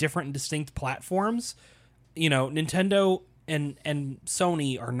very different and distinct platforms. Nintendo and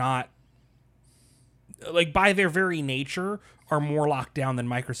Sony are not, like, by their very nature, are more locked down than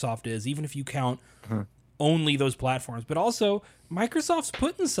Microsoft is, even if you count only those platforms. But also, Microsoft's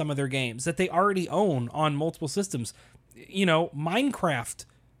putting some of their games that they already own on multiple systems. Minecraft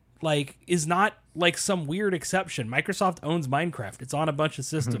like is not like some weird exception. Microsoft owns Minecraft. It's on a bunch of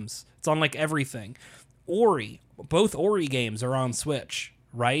systems. It's on like everything. Both Ori games are on Switch,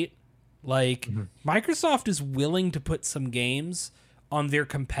 right? Like Microsoft is willing to put some games on their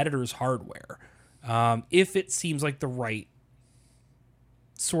competitors' hardware if it seems like the right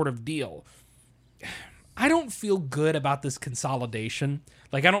sort of deal. I don't feel good about this consolidation.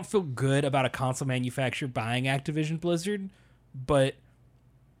 Like, I don't feel good about a console manufacturer buying Activision Blizzard, but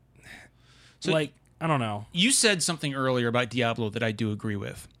like, I don't know. You said something earlier about Diablo that I do agree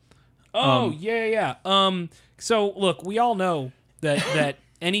with. Oh, yeah. So look, we all know that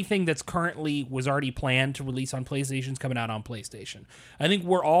anything that's currently was already planned to release on PlayStation is coming out on PlayStation. I think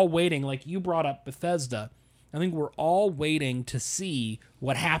we're all waiting, like you brought up Bethesda. I think we're all waiting to see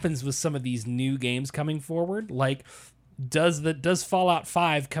what happens with some of these new games coming forward. Like, does Fallout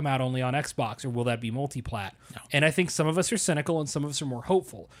 5 come out only on Xbox, or will that be multi-plat? No. And I think some of us are cynical and some of us are more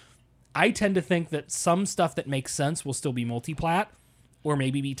hopeful. I tend to think that some stuff that makes sense will still be multi-plat, or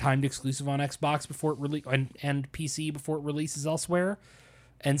maybe be timed exclusive on Xbox before it and PC before it releases elsewhere.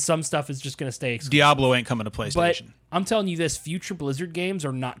 And some stuff is just going to stay exclusive. Diablo ain't coming to PlayStation. But I'm telling you this, future Blizzard games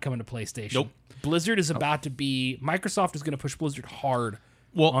are not coming to PlayStation. Nope. Blizzard is about to be... Microsoft is going to push Blizzard hard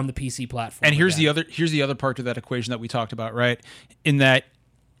on the PC platform. And here's the other part to that equation that we talked about, right? In that,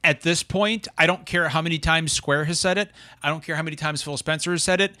 at this point, I don't care how many times Square has said it. I don't care how many times Phil Spencer has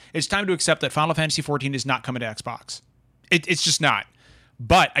said it. It's time to accept that Final Fantasy XIV is not coming to Xbox. It's just not.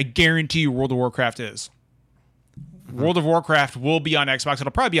 But I guarantee you World of Warcraft is. World of Warcraft will be on Xbox.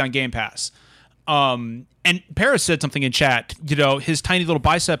 It'll probably be on Game Pass. And Paris said something in chat, his tiny little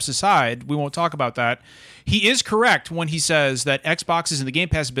biceps aside, we won't talk about that. He is correct when he says that Xbox is in the Game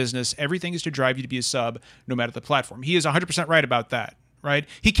Pass business. Everything is to drive you to be a sub, no matter the platform. He is 100% right about that, right?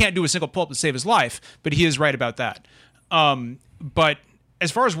 He can't do a single pull-up to save his life, but he is right about that. But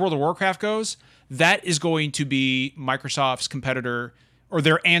as far as World of Warcraft goes, that is going to be Microsoft's competitor, or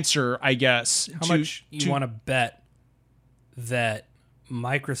their answer, I guess. How much you want to bet that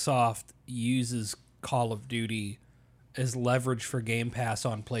Microsoft uses Call of Duty as leverage for Game Pass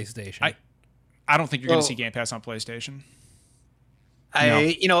on PlayStation? I don't think you're going to see Game Pass on PlayStation.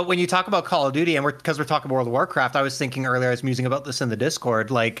 When you talk about Call of Duty, and because we're talking World of Warcraft, I was thinking earlier, I was musing about this in the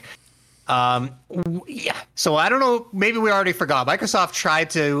Discord, like, so I don't know, maybe we already forgot. Microsoft tried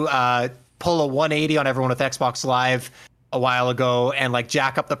to pull a 180 on everyone with Xbox Live a while ago and like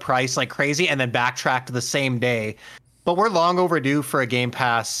jack up the price like crazy and then backtrack to the same day. But we're long overdue for a Game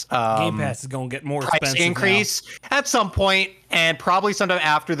Pass. Game Pass is going to get more price expensive increase at some point, and probably sometime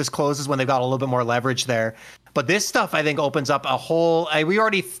after this closes when they've got a little bit more leverage there. But this stuff, I think, opens up a whole.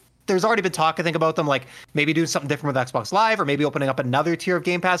 There's already been talk, I think, about them like maybe doing something different with Xbox Live, or maybe opening up another tier of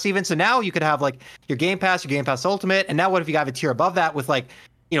Game Pass even. So now you could have like your Game Pass Ultimate, and now what if you have a tier above that with like,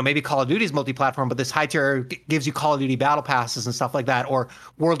 maybe Call of Duty's multi-platform, but this high tier gives you Call of Duty battle passes and stuff like that, or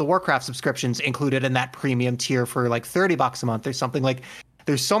World of Warcraft subscriptions included in that premium tier for like $30 a month or something. Like,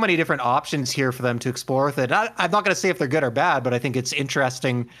 there's so many different options here for them to explore with it. I'm not going to say if they're good or bad, but I think it's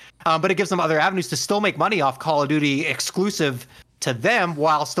interesting. But it gives them other avenues to still make money off Call of Duty exclusive to them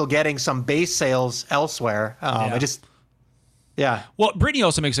while still getting some base sales elsewhere. Yeah. Well, Brittany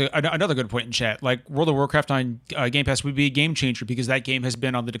also makes another good point in chat. Like, World of Warcraft on Game Pass would be a game changer because that game has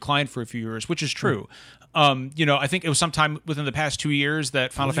been on the decline for a few years, which is true. I think it was sometime within the past 2 years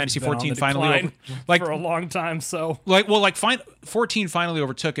that Final Fantasy XIV finally, for a long time. So, 14 finally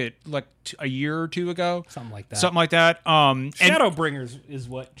overtook it like a year or two ago, something like that. Shadowbringers is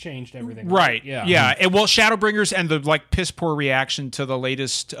what changed everything, right? Yeah. And Shadowbringers and the like piss poor reaction to the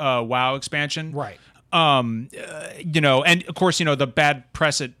latest WoW expansion, right? And of course, the bad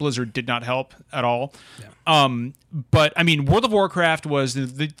press at Blizzard did not help at all. Yeah. But I mean, World of Warcraft was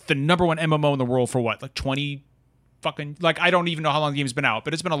the number one MMO in the world for what, like 20 fucking, like, I don't even know how long the game's been out,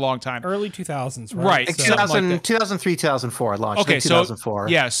 but it's been a long time. Early 2000s, right? Right. 2003, 2004 launched. Okay.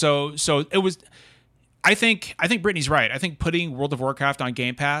 2004. So it was, I think Brittany's right. I think putting World of Warcraft on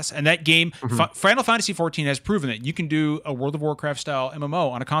Game Pass, and that game, Final Fantasy XIV has proven that you can do a World of Warcraft style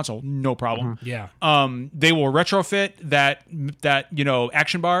MMO on a console, no problem. Yeah. They will retrofit that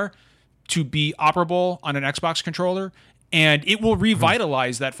action bar to be operable on an Xbox controller, and it will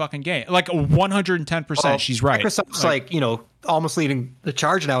revitalize that fucking game. Like 110%. She's right. Microsoft's almost leading the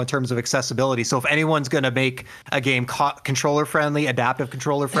charge now in terms of accessibility. So if anyone's going to make a game controller friendly, adaptive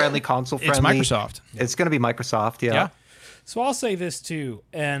controller friendly, console friendly, it's Microsoft. It's going to be Microsoft. Yeah. So I'll say this too,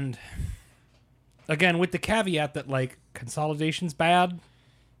 and again with the caveat that like consolidation's bad,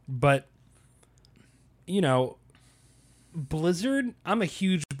 but Blizzard. I'm a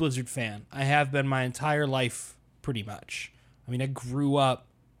huge Blizzard fan. I have been my entire life, pretty much. I mean, I grew up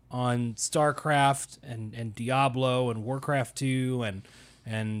on StarCraft and Diablo and Warcraft 2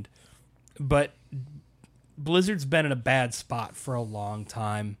 but Blizzard's been in a bad spot for a long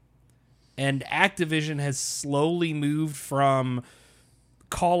time. And Activision has slowly moved from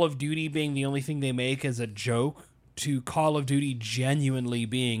Call of Duty being the only thing they make as a joke to Call of Duty genuinely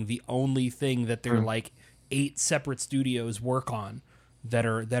being the only thing that their like 8 separate studios work on that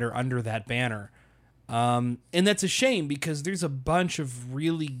are under that banner. And that's a shame because there's a bunch of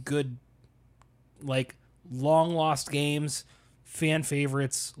really good, like, long lost games, fan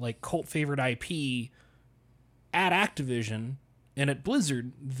favorites, like cult favorite IP at Activision and at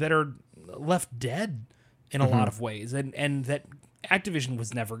Blizzard that are left dead in a lot of ways. And that Activision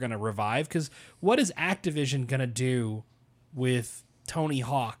was never going to revive, because what is Activision going to do with Tony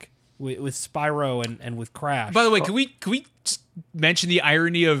Hawk, with Spyro and with Crash? By the way, can we mention the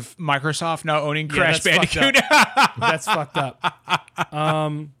irony of Microsoft now owning Crash Bandicoot? That's fucked up.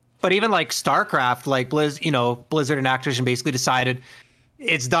 But even like StarCraft, like Blizzard and Activision basically decided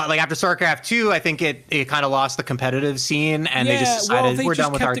it's done. Like after StarCraft 2, I think it kind of lost the competitive scene, and they just decided we're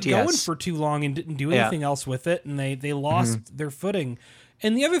done with RTS. They just kept it going for too long and didn't do anything else with it, and they lost their footing.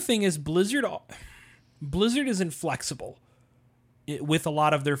 And the other thing is Blizzard is inflexible with a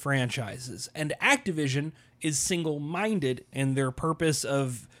lot of their franchises, and Activision is single-minded in their purpose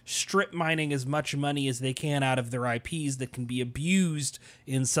of strip mining as much money as they can out of their IPs that can be abused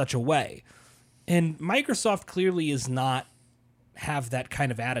in such a way. And Microsoft clearly is not have that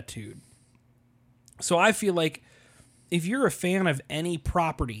kind of attitude. So I feel like if you're a fan of any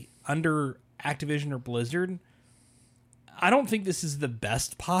property under Activision or Blizzard, I don't think this is the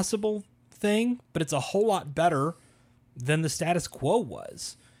best possible thing, but it's a whole lot better than the status quo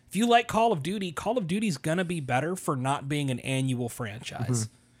was. If you like Call of Duty's gonna be better for not being an annual franchise.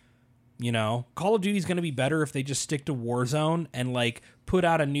 You know, Call of Duty's gonna be better if they just stick to Warzone and like put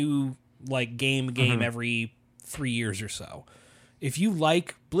out a new like game every 3 years or so. If you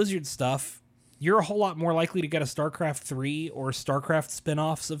like Blizzard stuff, you're a whole lot more likely to get a StarCraft 3 or StarCraft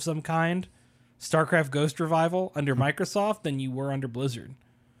spin-offs of some kind, StarCraft Ghost Revival under Microsoft, than you were under Blizzard.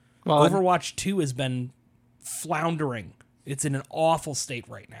 Well, Overwatch 2 has been floundering. It's in an awful state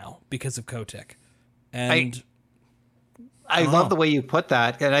right now because of Kotick. And I love the way you put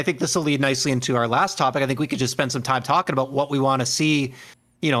that, and I think this will lead nicely into our last topic. I think we could just spend some time talking about what we want to see,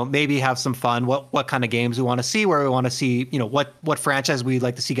 maybe have some fun, what kind of games we want to see, where we want to see, what franchise we'd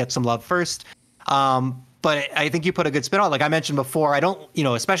like to see get some love first. But I think you put a good spin on it. Like I mentioned before, I don't,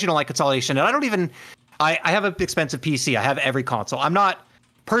 especially don't like consolidation. And I have an expensive PC. I have every console. I'm not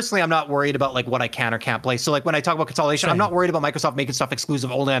worried about like what I can or can't play. So like when I talk about consolidation, I'm not worried about Microsoft making stuff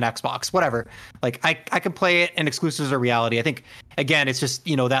exclusive only on Xbox, whatever. Like I can play it, and exclusives are reality. I think, again, it's just,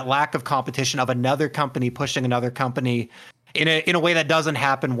 that lack of competition of another company pushing another company in a way that doesn't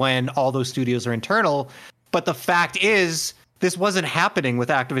happen when all those studios are internal. But the fact is, this wasn't happening with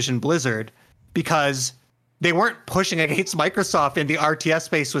Activision Blizzard because they weren't pushing against Microsoft in the RTS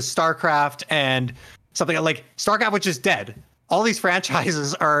space with StarCraft and something like StarCraft, which is dead. All these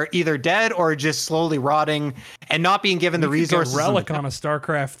franchises are either dead or just slowly rotting and not being given the resources. Relic on a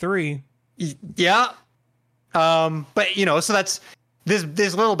StarCraft 3. Yeah. But so that's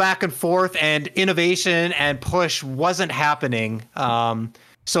this little back and forth, and innovation and push wasn't happening.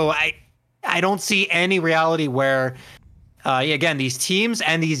 So I don't see any reality where again, these teams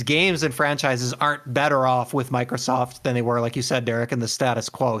and these games and franchises aren't better off with Microsoft than they were, like you said, Derek, in the status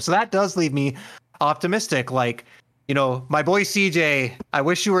quo. So that does leave me optimistic. Like, my boy CJ, I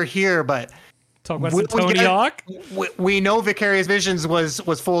wish you were here, but talk about some Tony Hawk. We know Vicarious Visions was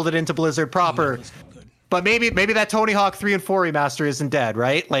folded into Blizzard proper, but maybe that Tony Hawk 3 and 4 remaster isn't dead,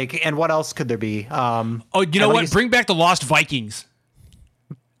 right? Like, and what else could there be? You know what? Bring back the Lost Vikings.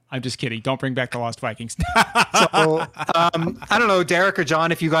 I'm just kidding. Don't bring back the Lost Vikings. So, I don't know, Derek or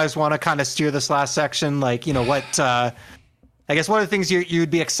John, if you guys want to kind of steer this last section, like, what I guess what are the things you'd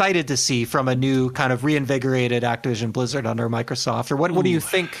be excited to see from a new kind of reinvigorated Activision Blizzard under Microsoft, or what do you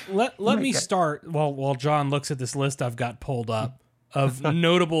think? Let me start while John looks at this list I've got pulled up of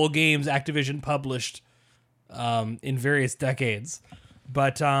notable games Activision published in various decades.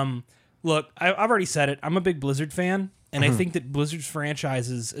 But look, I've already said it. I'm a big Blizzard fan, and I think that Blizzard's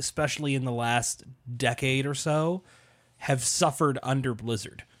franchises, especially in the last decade or so, have suffered under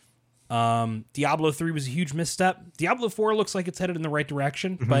Blizzard. Diablo 3 was a huge misstep. Diablo 4 looks like it's headed in the right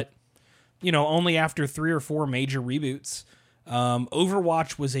direction, but only after 3 or 4 major reboots.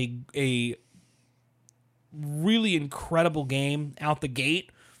 Overwatch was a really incredible game out the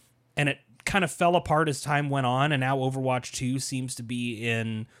gate, and it kind of fell apart as time went on, and now Overwatch 2 seems to be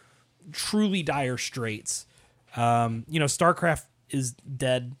in truly dire straits. StarCraft is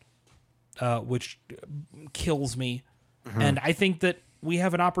dead, which kills me. And I think that we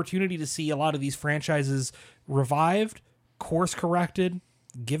have an opportunity to see a lot of these franchises revived, course corrected,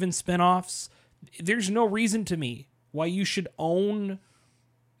 given spinoffs. There's no reason to me why you should own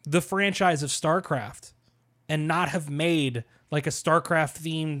the franchise of StarCraft and not have made like a StarCraft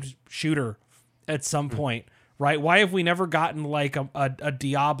themed shooter at some point, right? Why have we never gotten like a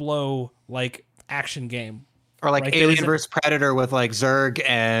Diablo like action game? Or like right? Alien vs. Predator with like Zerg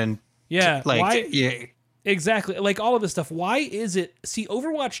and Exactly. Like all of this stuff. Why is it... See,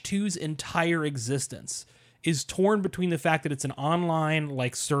 Overwatch 2's entire existence is torn between the fact that it's an online,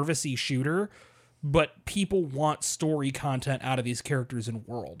 like, servicey shooter, but people want story content out of these characters and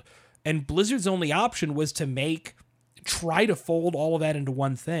world. And Blizzard's only option was to try to fold all of that into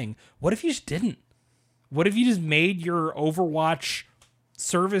one thing. What if you just didn't? What if you just made your Overwatch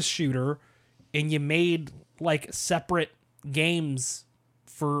service shooter and you made, like, separate games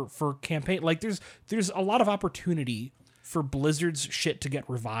for campaign? Like there's a lot of opportunity for Blizzard's shit to get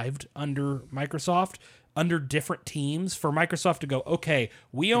revived under Microsoft, under different teams, for Microsoft to go, okay,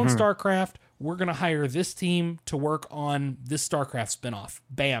 we own StarCraft, we're gonna hire this team to work on this StarCraft spinoff.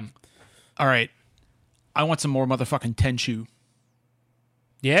 Bam. All right, I want some more motherfucking Tenchu.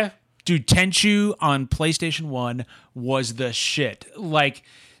 Yeah, dude, Tenchu on PlayStation 1 was the shit. Like,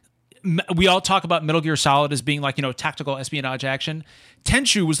 we all talk about Metal Gear Solid as being like, you know, tactical espionage action.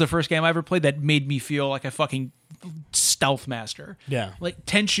 Tenchu was the first game I ever played that made me feel like a fucking stealth master. Yeah. Like,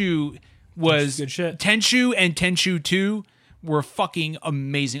 Tenchu was good shit. Tenchu and Tenchu 2 were fucking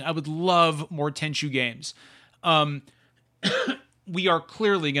amazing. I would love more Tenchu games. We are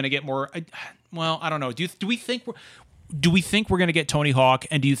clearly going to get more. Well, I don't know. Do we think we're going to get Tony Hawk?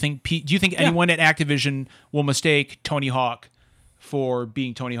 And do you think anyone at Activision will mistake Tony Hawk for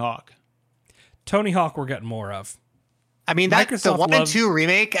being Tony Hawk? Tony Hawk we're getting more of. I mean, the 1 and 2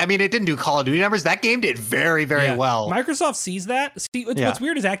 remake, I mean, it didn't do Call of Duty numbers. That game did very, very well. Microsoft sees that. See, what's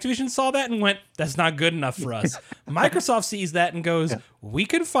weird is Activision saw that and went, that's not good enough for us. Microsoft sees that and goes, we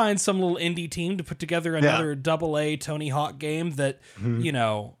can find some little indie team to put together another AA Tony Hawk game that, you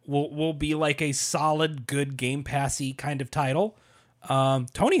know, will be like a solid, good Game Passy kind of title.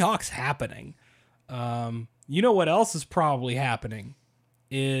 Tony Hawk's happening. You know what else is probably happening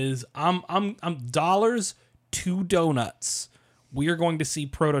is I'm dollars to donuts. We are going to see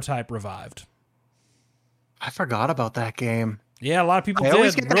Prototype revived. I forgot about that game. Yeah, a lot of people did. I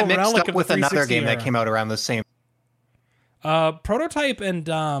always get that mixed up with another game that came out around the same. Prototype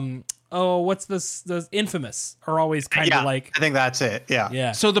and what's this? The Infamous are always kind of like. I think that's it.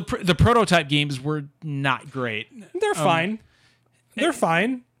 Yeah. So the Prototype games were not great. They're fine. They're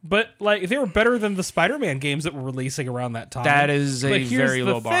fine. But like they were better than the Spider-Man games that were releasing around that time. That is a very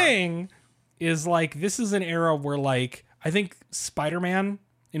low bar. The thing is, like, this is an era where, like, I think Spider-Man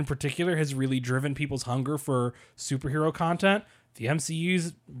in particular has really driven people's hunger for superhero content. The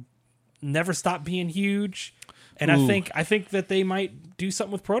MCU's never stopped being huge, and I think that they might do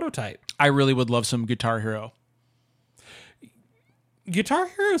something with Prototype. I really would love some Guitar Hero. Guitar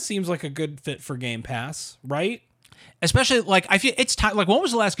Hero seems like a good fit for Game Pass, right? Especially, like, I feel it's time. Like, when was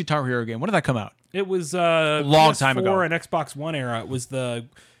the last Guitar Hero game? When did that come out? It was long time ago. PS4 and Xbox One era. It was the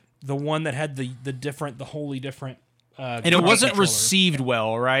one that had the wholly different. And it wasn't received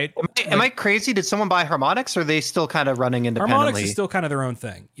well, right? Am I crazy? Did someone buy Harmonix, or are they still kind of running independently? Harmonix is still kind of their own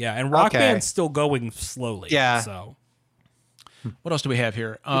thing, yeah. And Rock Band's still going slowly, yeah. So, what else do we have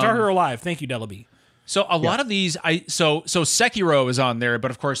here? Guitar Hero Live. Thank you, Delaby. So a lot of these, so Sekiro is on there,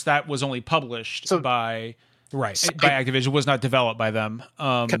 but of course that was only published by Activision, was not developed by them.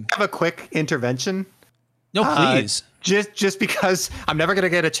 Can I have a quick intervention? No, please. Just because I'm never going to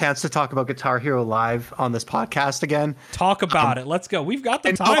get a chance to talk about Guitar Hero Live on this podcast again. Talk about it. Let's go. We've got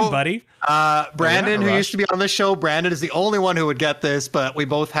the time, buddy. Brandon, who used to be on the show, Brandon is the only one who would get this, but we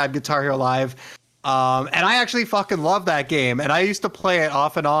both had Guitar Hero Live. And I actually fucking love that game. And I used to play it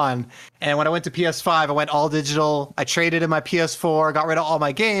off and on. And when I went to PS5, I went all digital. I traded in my PS4, got rid of all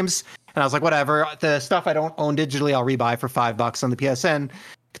my games. And I was like, whatever, the stuff I don't own digitally, I'll rebuy for $5 on the PSN.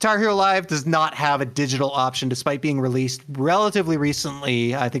 Guitar Hero Live does not have a digital option, despite being released relatively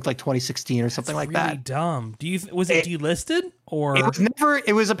recently. I think like 2016 or something like that. Really dumb. Was it delisted or?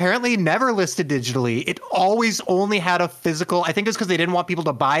 It was apparently never listed digitally. It always only had a physical. I think it's because they didn't want people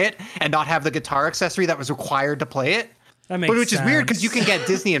to buy it and not have the guitar accessory that was required to play it. That makes which sense. Is weird because you can get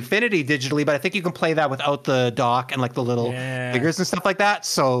Disney Infinity digitally, but I think you can play that without the dock and like the little figures and stuff like that.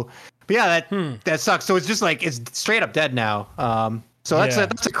 So, but yeah, that sucks. So it's just like it's straight up dead now. So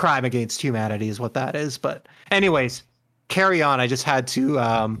that's a crime against humanity is what that is. But anyways, carry on. I just had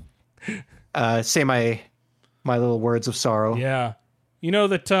to say my little words of sorrow. Yeah. You know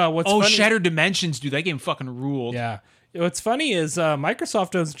that what's funny? Shattered Dimensions, dude, that game fucking ruled. Yeah. What's funny is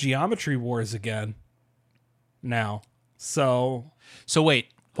Microsoft owns Geometry Wars again now. So wait,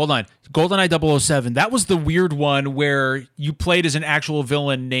 hold on. GoldenEye 007, that was the weird one where you played as an actual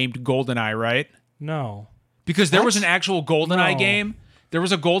villain named GoldenEye, right? No. Because there was an actual GoldenEye No. game. There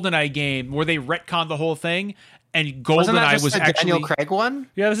was a GoldenEye game where they retconned the whole thing, and Wasn't that GoldenEye just was the actually... Daniel Craig one?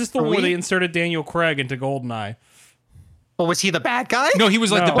 Yeah, this is the Are one where we- they inserted Daniel Craig into GoldenEye. Well, was he the bad guy? No, he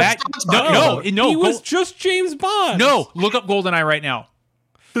was like No. the bad... No, He was just James Bond. No, look up GoldenEye right now.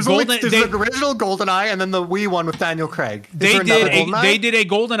 There's Golden- there's they- the original GoldenEye and then the Wii one with Daniel Craig. Is They there another did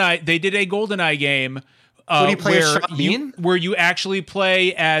GoldenEye? a GoldenEye game Would he play as where Sean you, Bean? where you actually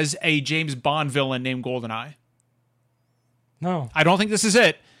play as a James Bond villain named GoldenEye. No. I don't think this is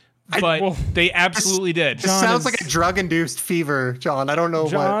it, but well, they absolutely did. This John sounds is- like a drug-induced fever, John. I don't know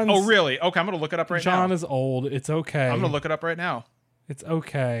John- Oh, really? Okay, I'm going to look it up right now. John is old. It's okay. I'm going to look it up right now. It's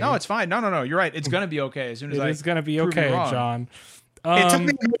okay. No, it's fine. No. You're right. It's going to be okay as soon as It I is going to be prove you okay, wrong. John. It took me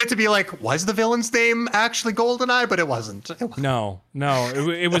a minute to be like, was the villain's name actually GoldenEye? But it wasn't. No.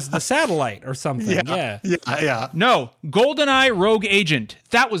 It was the satellite or something. Yeah. Yeah. No, GoldenEye Rogue Agent.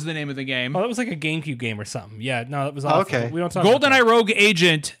 That was the name of the game. Oh, that was like a GameCube game or something. Yeah, no, that was awful. Okay. We don't talk about GoldenEye Rogue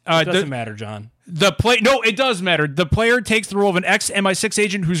Agent. that. It doesn't matter, John. No, it does matter. The player takes the role of an ex-MI6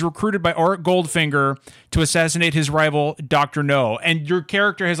 agent who's recruited by Auric Goldfinger to assassinate his rival, Dr. No. And your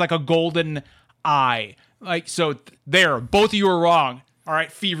character has like a golden eye. Like, so there, both of you are wrong. All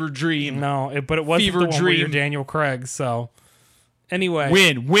right, Fever Dream. No, but it wasn't Fever the one where you're Dream. Daniel Craig, so anyway.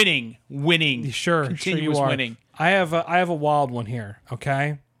 Winning. Sure Continuous you are. winning. I have a wild one here,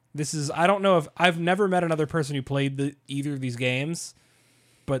 okay? This is I don't know if I've never met another person who played either of these games,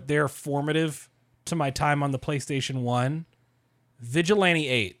 but they're formative to my time on the PlayStation 1. Vigilante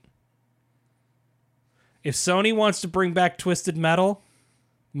 8. If Sony wants to bring back Twisted Metal,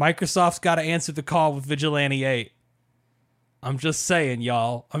 Microsoft's got to answer the call with Vigilante 8. I'm just saying,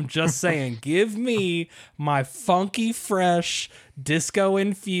 y'all. I'm just saying. Give me my funky, fresh,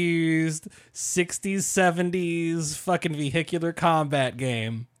 disco-infused 60s, 70s fucking vehicular combat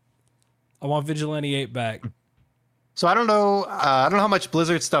game. I want Vigilante 8 back. So I don't know how much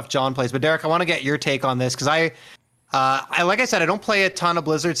Blizzard stuff John plays, but Derek, I want to get your take on this because I like I said, I don't play a ton of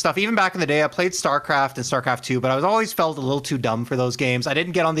Blizzard stuff. Even back in the day, I played StarCraft and StarCraft 2, but I was always felt a little too dumb for those games. I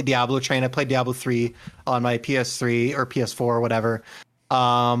didn't get on the Diablo train. I played Diablo 3 on my PS3 or PS4 or whatever.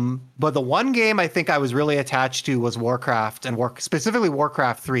 But the one game I think I was really attached to was Warcraft and specifically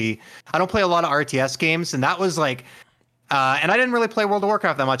Warcraft 3. I don't play a lot of RTS games, and that was like and I didn't really play World of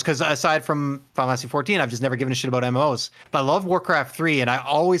Warcraft that much because aside from Final Fantasy 14, I've just never given a shit about MMOs. But I love Warcraft 3, and I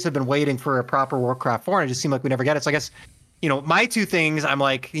always have been waiting for a proper Warcraft 4, and it just seemed like we never get it. So I guess, my two things, I'm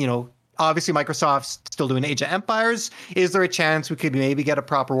like, obviously Microsoft's still doing Age of Empires. Is there a chance we could maybe get a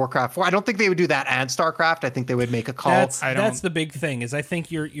proper Warcraft 4? I don't think they would do that and StarCraft. I think they would make a call. That's the big thing, is I think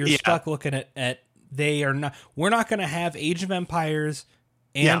you're stuck looking at they are not. We're not going to have Age of Empires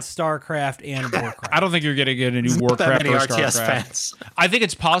and StarCraft and Warcraft. I don't think you're going to get a new Not that Warcraft many or RTS StarCraft. fans. I think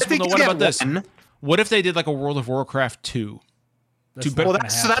it's possible. think Though. you What get about this? one. What if they did like a World of Warcraft 2? That's not Well, gonna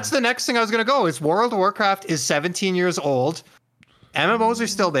that's happen. the next thing I was going to go is World of Warcraft is 17 years old. MMOs are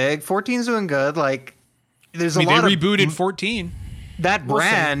still big. 14's doing good. Like, there's I a mean, lot they of rebooted 14. that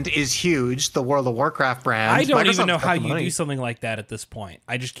brand is huge. The World of Warcraft brand. I don't Microsoft's even know got how the you money. do something like that at this point.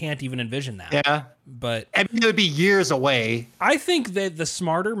 I just can't even envision that. Yeah, But I mean, it would be years away. I think that the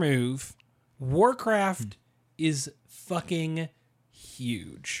smarter move, Warcraft is fucking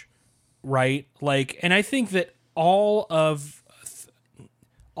huge, right? Like, and I think that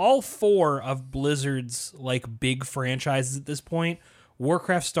all four of Blizzard's like big franchises at this point,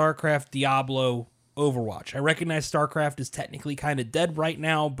 Warcraft, StarCraft, Diablo, Overwatch. I recognize StarCraft is technically kind of dead right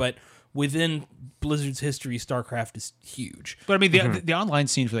now, but within Blizzard's history, StarCraft is huge. But I mean, the online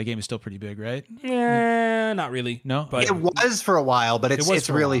scene for that game is still pretty big, right? Not really. No? but It was for a while, but was it's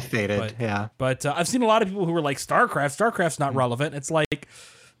for a really while, faded. but- Yeah. But I've seen a lot of people who were like, StarCraft's not relevant. It's like,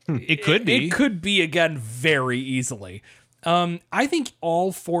 It could be. It could be again very easily. I think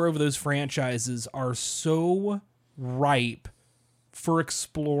all four of those franchises are so ripe for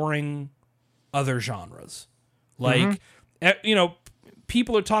exploring other genres. Like,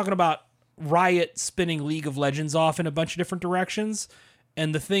 people are talking about Riot spinning League of Legends off in a bunch of different directions.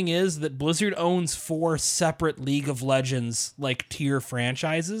 And the thing is that Blizzard owns 4 separate League of Legends like tier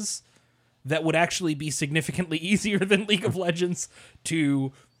franchises that would actually be significantly easier than League of Legends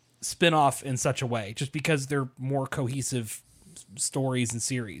to spin off in such a way, just because they're more cohesive stories and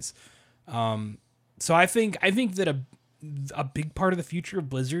series. So I think that a big part of the future of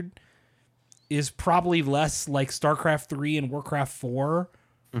Blizzard is probably less like StarCraft 3 and Warcraft 4.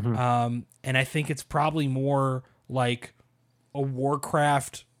 And I think it's probably more like a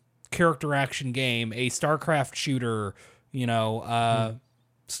Warcraft character action game, a StarCraft shooter,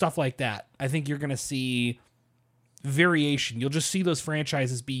 stuff like that. I think you're going to see variation. You'll just see those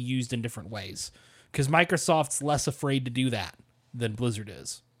franchises be used in different ways because Microsoft's less afraid to do that than Blizzard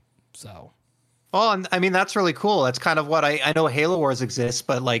is. So, well, and I mean, that's really cool. That's kind of what I know Halo Wars exists,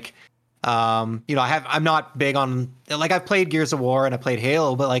 but like, I'm not big on, like, I've played Gears of War and I played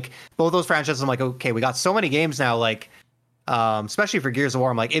Halo, but like both those franchises, I'm like, okay, we got so many games now, like, especially for Gears of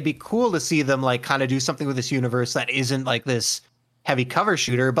War, I'm like, it'd be cool to see them like kind of do something with this universe that isn't like this heavy cover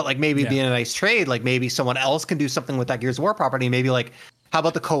shooter, but like maybe be in a nice trade. Like maybe someone else can do something with that Gears of War property. Maybe like, how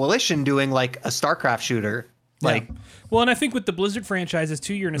about the Coalition doing like a StarCraft shooter? Like, well, and I think with the Blizzard franchises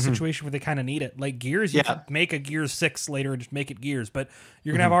too, you're in a situation where they kind of need it. Like Gears, you could make a Gears 6 later and just make it Gears, but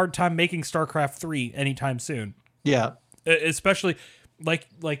you're gonna have a hard time making StarCraft 3 anytime soon. Yeah, especially like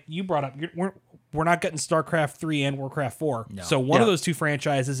you brought up, we're not getting StarCraft 3 and Warcraft 4. No. So one of those two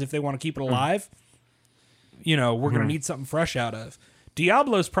franchises, if they want to keep it alive, we're gonna need something fresh out of.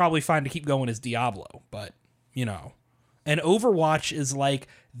 Diablo's probably fine to keep going as Diablo, but and Overwatch is like,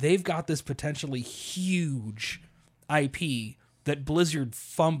 they've got this potentially huge IP that Blizzard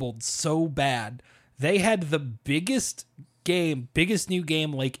fumbled so bad. They had the biggest new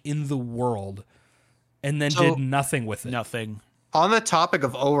game like in the world, and then did nothing with it. Nothing. On the topic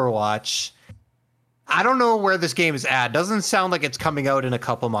of Overwatch, I don't know where this game is at. Doesn't sound like it's coming out in a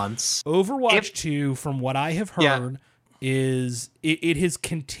couple months. Overwatch 2, from what I have heard, is it has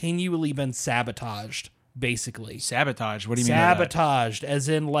continually been sabotaged. Basically, sabotage. What do you mean? Sabotaged, as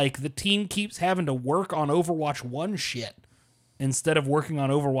in like the team keeps having to work on Overwatch 1 shit instead of working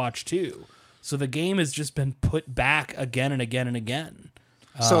on Overwatch 2. So the game has just been put back again and again and again.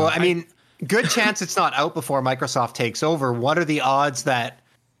 So I mean, good chance it's not out before Microsoft takes over. What are the odds that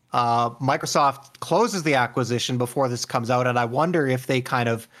Microsoft closes the acquisition before this comes out? And I wonder if they kind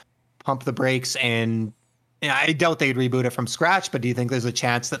of pump the brakes and. Yeah, I doubt they'd reboot it from scratch, but do you think there's a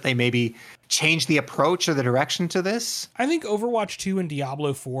chance that they maybe change the approach or the direction to this? I think Overwatch 2 and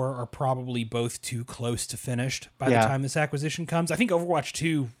Diablo 4 are probably both too close to finished by the time this acquisition comes. I think Overwatch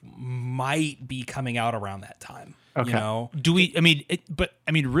 2 might be coming out around that time. Okay. Do we,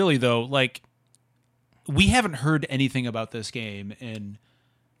 really though, like, we haven't heard anything about this game in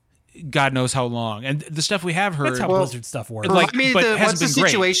God knows how long, and the stuff we have heard. That's how Blizzard stuff works. Like, I mean, what's the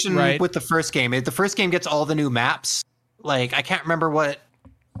situation with the first game? The first game gets all the new maps. Like, I can't remember what.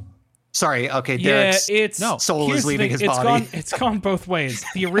 Sorry. Okay, Derek's soul is leaving his body. It's gone both ways.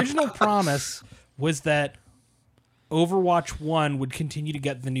 The original promise was that Overwatch 1 would continue to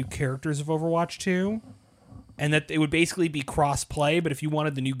get the new characters of Overwatch 2, and that it would basically be cross-play, but if you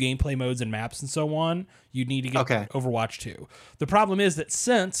wanted the new gameplay modes and maps and so on, you'd need to get Overwatch 2. The problem is that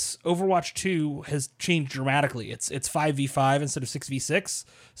since Overwatch 2 has changed dramatically, it's 5v5 instead of 6v6,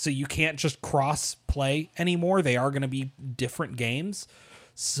 so you can't just cross-play anymore. They are going to be different games.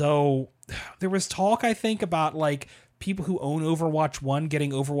 So there was talk, I think, about like people who own Overwatch 1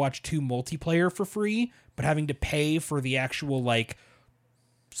 getting Overwatch 2 multiplayer for free, but having to pay for the actual like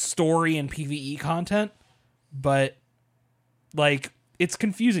story and PvE content. But like, it's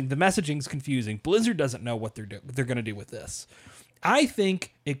confusing. The messaging's confusing. Blizzard doesn't know what they're going to do with this. I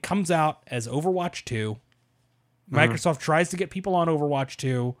think it comes out as Overwatch 2. Microsoft tries to get people on Overwatch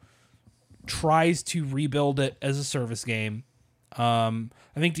 2, tries to rebuild it as a service game. I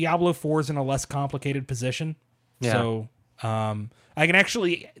think Diablo 4 is in a less complicated position. Yeah. So I can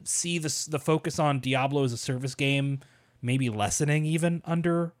actually see the focus on Diablo as a service game maybe lessening even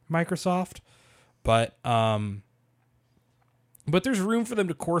under Microsoft. But there's room for them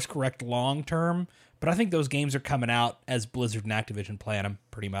to course correct long term. But I think those games are coming out as Blizzard and Activision plan them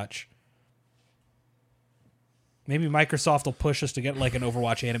pretty much. Maybe Microsoft will push us to get like an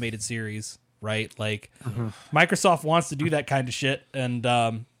Overwatch animated series, right? Like Microsoft wants to do that kind of shit. And,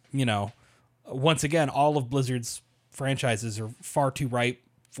 once again, all of Blizzard's franchises are far too ripe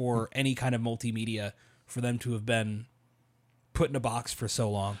for any kind of multimedia for them to have been put in a box for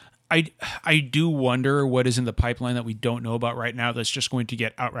so long. I do wonder what is in the pipeline that we don't know about right now that's just going to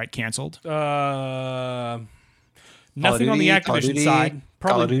get outright canceled. Nothing on the Activision side.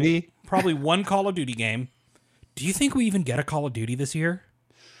 Probably one Call of Duty game. Do you think we even get a Call of Duty this year?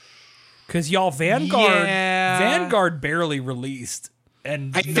 Because Vanguard barely released,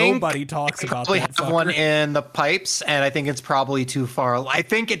 and nobody talks about that. I have one in the pipes, and I think it's probably too far. I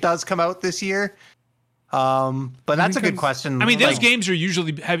think it does come out this year. But that's a good question. I mean, those games are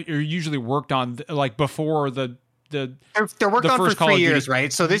usually worked on like before the they're working the on for first Call 3 of Duty. years,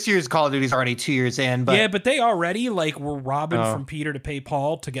 right? So this year's Call of Duty is already 2 years in. But but they already were robbing from Peter to pay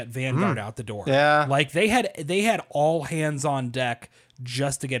Paul to get Vanguard out the door. Yeah, like they had all hands on deck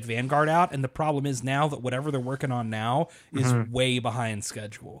just to get Vanguard out, and the problem is now that whatever they're working on now is way behind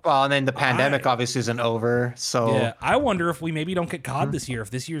schedule. Well, and then the pandemic obviously isn't over, so yeah, I wonder if we maybe don't get COD this year.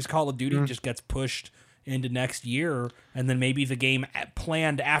 If this year's Call of Duty just gets pushed into next year, and then maybe the game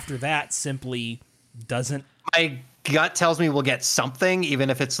planned after that simply doesn't. My gut tells me we'll get something,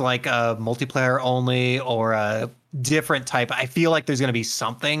 even if it's like a multiplayer only or a different type. I feel like there's going to be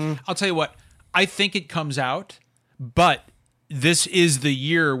something. I'll tell you what, I think it comes out, but this is the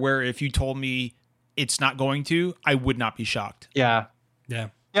year where if you told me it's not going to, I would not be shocked. Yeah. Yeah.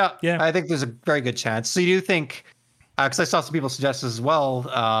 I think there's a very good chance. So you do think, because I saw some people suggest this as well,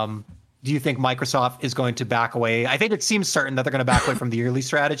 do you think Microsoft is going to back away? I think it seems certain that they're going to back away from the yearly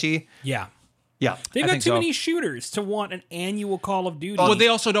strategy. Yeah. Yeah. They've got too many shooters to want an annual Call of Duty. Well, they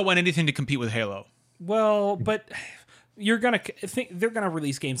also don't want anything to compete with Halo. Well, but you're going to think they're going to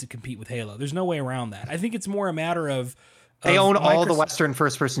release games that compete with Halo. There's no way around that. I think it's more a matter of they own all the Western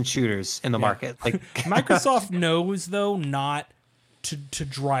first-person shooters in the market. Like Microsoft knows, though, not to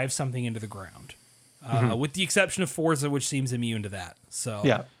drive something into the ground, with the exception of Forza, which seems immune to that. So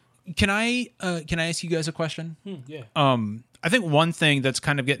yeah. Can I ask you guys a question? Yeah. I think one thing that's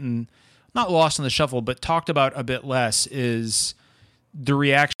kind of getting not lost in the shuffle, but talked about a bit less is the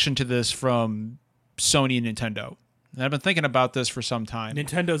reaction to this from Sony and Nintendo. And I've been thinking about this for some time.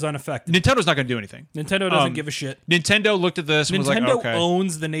 Nintendo's unaffected. Nintendo's not going to do anything. Nintendo doesn't give a shit. Nintendo looked at this and was like, okay. Nintendo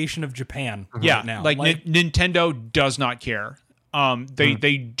owns the nation of Japan right now. Like Nintendo does not care.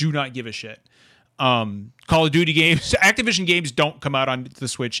 They do not give a shit. Call of Duty games, Activision games don't come out on the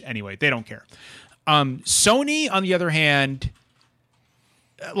Switch anyway. They don't care. Sony, on the other hand,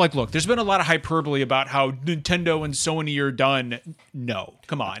 like, look, there's been a lot of hyperbole about how Nintendo and Sony are done. No,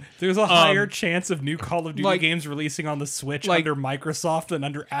 come on. There's a higher chance of new Call of Duty games releasing on the Switch under Microsoft than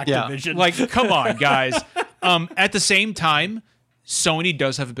under Activision. Yeah. Like, come on, guys. At the same time, Sony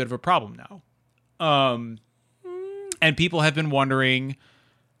does have a bit of a problem now. And people have been wondering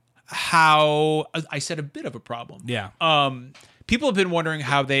how I said a bit of a problem. Yeah. People have been wondering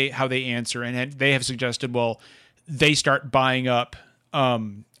how they answer, and they have suggested, well, they start buying up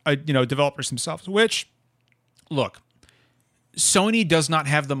developers themselves, which, look, Sony does not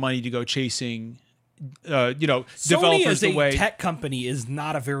have the money to go chasing developers Sony as the way a tech company is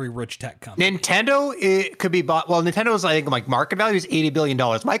not a very rich tech company. Nintendo, it could be bought. Well, Nintendo's, I think, like market value is $80 billion.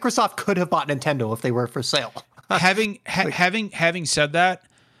 Microsoft could have bought Nintendo if they were for sale. having said that,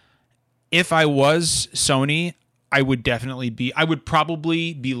 if I was Sony, I would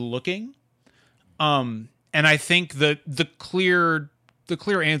probably be looking. And I think the clear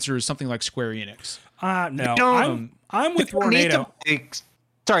answer is something like Square Enix. No, I'm with Vornado.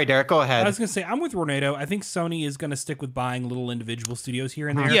 Sorry, Derek, go ahead. I was going to say, I'm with Vornado. I think Sony is going to stick with buying little individual studios here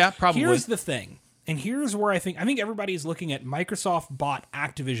and there. Yeah, probably. Here's the thing. And here's where I think everybody is looking at Microsoft bought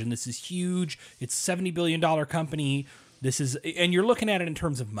Activision. This is huge. It's $70 billion company. And you're looking at it in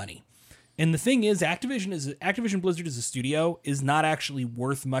terms of money. And the thing is, Activision Blizzard as a studio is not actually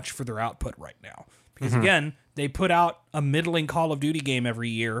worth much for their output right now. Because again, they put out a middling Call of Duty game every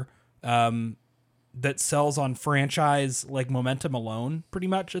year that sells on franchise like momentum alone, pretty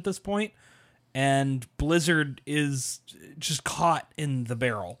much at this point. And Blizzard is just caught in the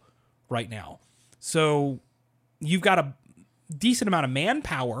barrel right now. So you've got a decent amount of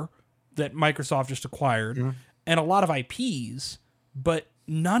manpower that Microsoft just acquired and a lot of IPs, but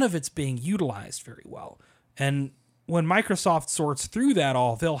none of it's being utilized very well. And when Microsoft sorts through that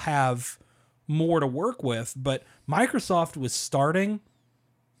all, they'll have more to work with. But Microsoft was starting,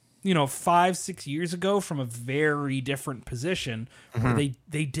 5-6 years ago from a very different position where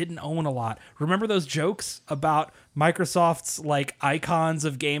they didn't own a lot. Remember those jokes about Microsoft's like icons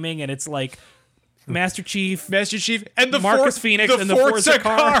of gaming, and it's like Master Chief, and the Marcus Phoenix, and the Forza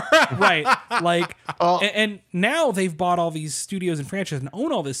car. Right. Like, Oh. and now they've bought all these studios and franchises and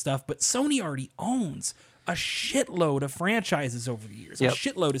own all this stuff, but Sony already owns a shitload of franchises over the years, a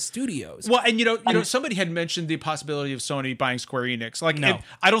shitload of studios. Well, and somebody had mentioned the possibility of Sony buying Square Enix. Like,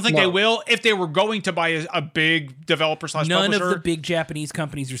 I don't think they will. If they were going to buy a big developer / publisher, none of the big Japanese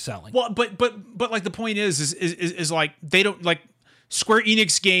companies are selling. Well, but like the point is like they don't like Square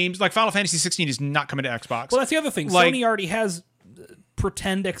Enix games. Like Final Fantasy 16 is not coming to Xbox. Well, that's the other thing. Like, Sony already has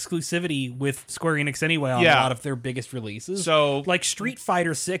pretend exclusivity with Square Enix anyway on a lot of their biggest releases. So, like Street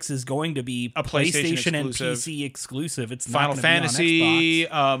Fighter 6 is going to be a PlayStation and PC exclusive. It's Final not Fantasy, be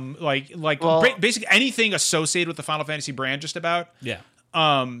on Xbox. basically anything associated with the Final Fantasy brand, just about. Yeah.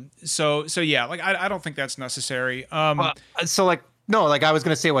 So yeah, like I don't think that's necessary. So like no, like I was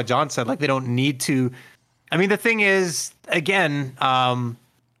gonna say what John said. Like they don't need to. I mean, the thing is, again,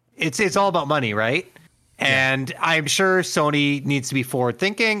 it's all about money, right? And I'm sure Sony needs to be forward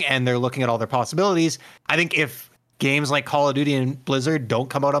thinking, and they're looking at all their possibilities. I think if games like Call of Duty and Blizzard don't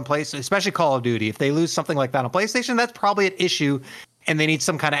come out on PlayStation, especially Call of Duty, if they lose something like that on PlayStation, that's probably an issue, and they need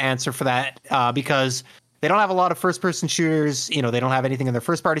some kind of answer for that because they don't have a lot of first-person shooters. You know, they don't have anything in their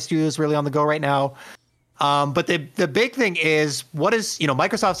first-party studios really on the go right now. But the big thing is, what is, you know,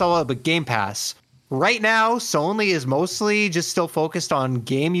 Microsoft's all about Game Pass. Right now, Sony is mostly just still focused on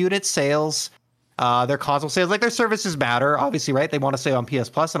game unit sales, their console sales. Like their services matter, obviously, right? They want to stay on PS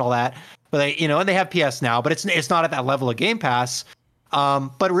Plus and all that. But they, you know, and they have PS Now, but it's not at that level of Game Pass.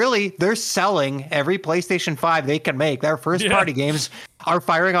 But really, they're selling every PlayStation 5 they can make. Their first-party games are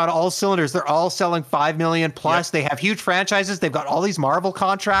firing on all cylinders. They're all selling 5 million plus. Yep. They have huge franchises. They've got all these Marvel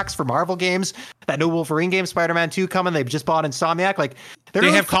contracts for Marvel games. That new Wolverine game, Spider-Man 2 coming. They've just bought Insomniac. Like they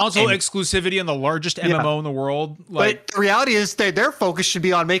really have console exclusivity on the largest MMO in the world. Like, but the reality is their focus should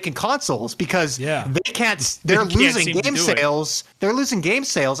be on making consoles because they can't. They're losing game sales. They're losing game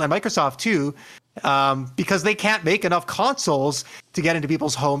sales, and Microsoft too. Because they can't make enough consoles to get into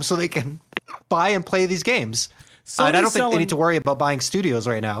people's homes so they can buy and play these games. And I don't think they need to worry about buying studios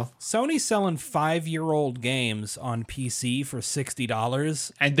right now. Sony's selling 5-year-old games on PC for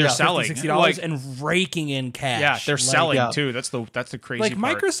 $60, and they're selling $60 and raking in cash. Yeah, they're selling too. That's the crazy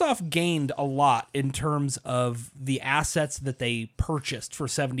part. Microsoft gained a lot in terms of the assets that they purchased for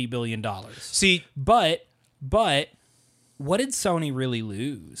 $70 billion. See, but what did Sony really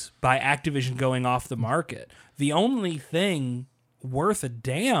lose by Activision going off the market? The only thing worth a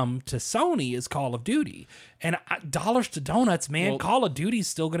damn to Sony is Call of Duty. And dollars to donuts, man, Call of Duty's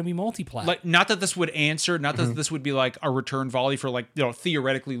still going to be multiplayer. Like, not that this would answer, not that this would be like a return volley for, like, you know,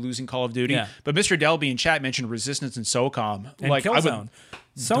 theoretically losing Call of Duty. Yeah. But Mr. Delby in chat mentioned Resistance and SOCOM. And like, Killzone.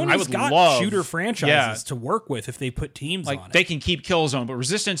 Sony's got shooter franchises to work with if they put teams on it. They can keep Killzone, but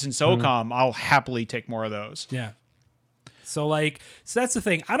Resistance and SOCOM, I'll happily take more of those. Yeah. So that's the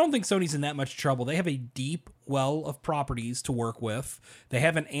thing. I don't think Sony's in that much trouble. They have a deep well of properties to work with. They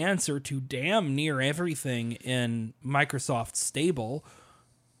have an answer to damn near everything in Microsoft's stable.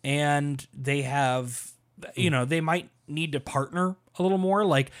 And they have, you know, they might need to partner a little more.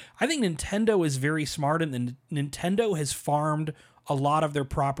 Like, I think Nintendo is very smart, and Nintendo has farmed a lot of their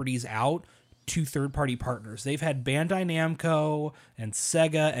properties out to third-party partners. They've had Bandai Namco and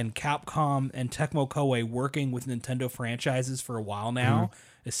Sega and Capcom and Tecmo Koei working with Nintendo franchises for a while now,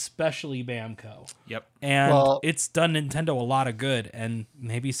 especially Bamco. Yep. And it's done Nintendo a lot of good, and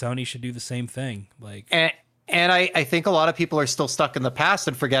maybe Sony should do the same thing. And I think a lot of people are still stuck in the past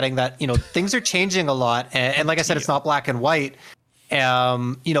and forgetting that, you know, things are changing a lot. And like I said, it's not black and white.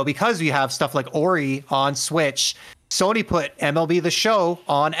 You know, because we have stuff like Ori on Switch. Sony put MLB The Show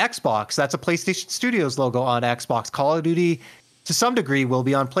on Xbox. That's a PlayStation Studios logo on Xbox. Call of Duty, to some degree, will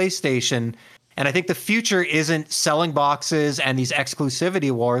be on PlayStation. And I think the future isn't selling boxes and these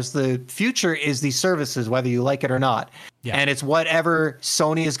exclusivity wars. The future is these services, whether you like it or not. Yeah. And it's whatever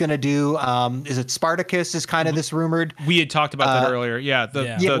Sony is going to do. Is it Spartacus is kind of this rumored? We had talked about that earlier. Yeah.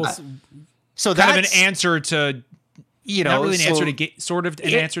 So kind of an answer to... You know, not really an answer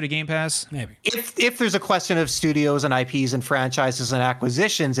to answer to Game Pass. Maybe if there's a question of studios and IPs and franchises and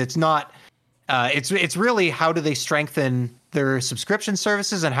acquisitions, it's not. It's really how do they strengthen their subscription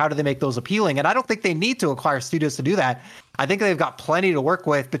services and how do they make those appealing? And I don't think they need to acquire studios to do that. I think they've got plenty to work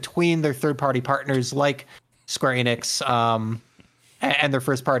with between their third-party partners like Square Enix and their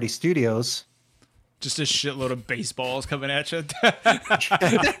first-party studios. Just a shitload of baseballs coming at you,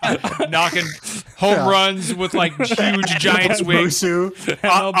 knocking home runs with like huge giant swings.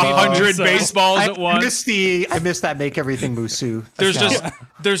 100 baseballs at once. I miss that make everything Musu.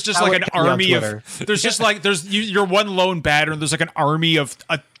 There's just like an army of. There's just like you're one lone batter and there's like an army of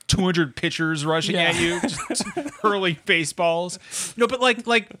 200 pitchers rushing at you, just hurling baseballs. No, but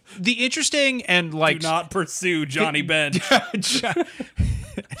like the interesting and like do not pursue Johnny Bench.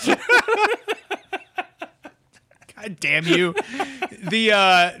 God damn you.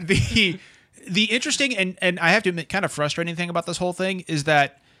 The interesting and I have to admit kind of frustrating thing about this whole thing is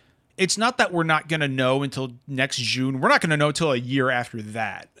that it's not that we're not going to know until next June. We're not going to know till a year after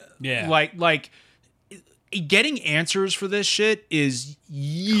that. Yeah. Like getting answers for this shit is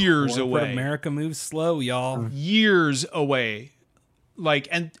years away. America moves slow, y'all. Years away.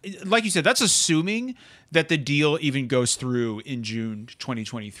 And like you said, that's assuming that the deal even goes through in June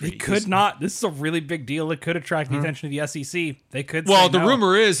 2023. It could not. This is a really big deal. It could attract the attention of the SEC. They could. Well, the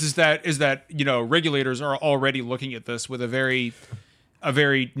rumor is that you know regulators are already looking at this with a very a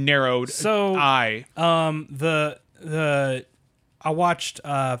very narrowed eye. I watched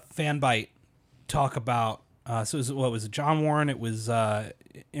Fanbyte talk about so it was John Warren, it was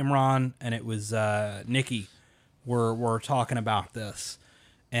Imran, and it was Nikki were talking about this.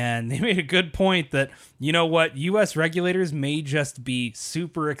 And they made a good point that, you know what, US regulators may just be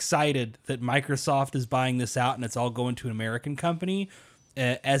super excited that Microsoft is buying this out and it's all going to an American company,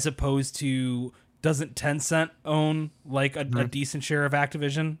 as opposed to, doesn't Tencent own like a decent share of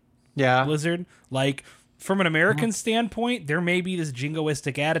Activision Blizzard? Like, from an American standpoint, there may be this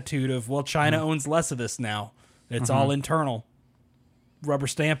jingoistic attitude of, well, China owns less of this now. It's all internal. Rubber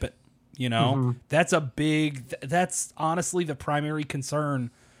stamp it. You know, that's honestly the primary concern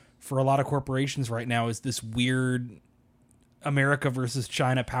for a lot of corporations right now, is this weird America versus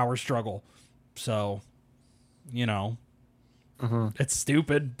China power struggle. So, you know, it's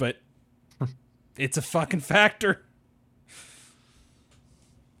stupid, but it's a fucking factor.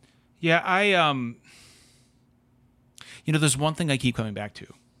 Yeah, you know, there's one thing I keep coming back to.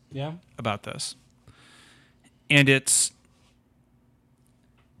 Yeah. About this. And it's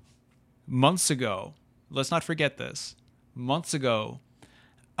months ago, let's not forget this. Months ago,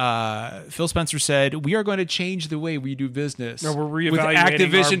 Phil Spencer said, we are going to change the way we do business. No, we're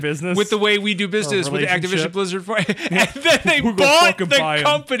reevaluating our business. With the way we do business with Activision Blizzard. And then they bought the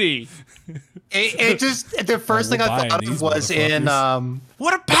company. It just, the first thing I thought of was in...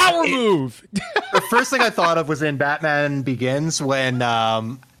 what a power move! The first thing I thought of was in Batman Begins when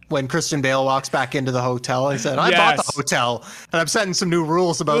Christian Bale walks back into the hotel and said, I bought the hotel and I'm setting some new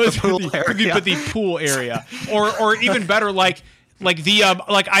rules about the pool area. The pool area. Or even better, like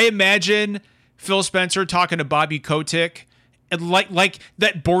I imagine Phil Spencer talking to Bobby Kotick, and like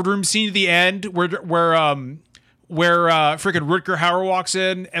that boardroom scene at the end where freaking Rutger Hauer walks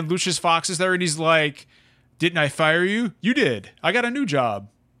in and Lucius Fox is there and he's like, didn't I fire you? You did. I got a new job.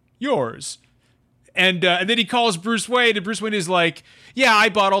 Yours. And then he calls Bruce Wayne, and Bruce Wayne is like, yeah, I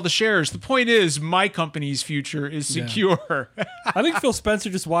bought all the shares. The point is, my company's future is secure. Yeah. I think Phil Spencer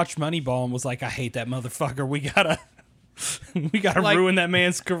just watched Moneyball and was like, I hate that motherfucker. We gotta ruin that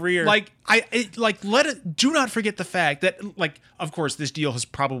man's career. Do not forget the fact that, of course, this deal has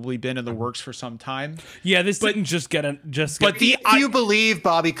probably been in the works for some time. Yeah, didn't just get. But do you believe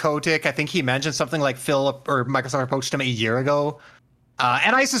Bobby Kotick? I think he mentioned something like Phil or Microsoft approached him a year ago.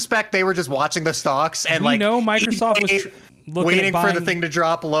 And I suspect they were just watching the stocks and Microsoft was waiting for the thing to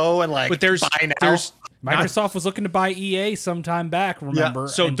drop low and buy now. Microsoft was looking to buy EA sometime back, remember? Yeah.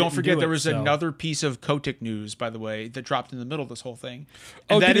 So don't forget there was another piece of Kotick news, by the way, that dropped in the middle of this whole thing.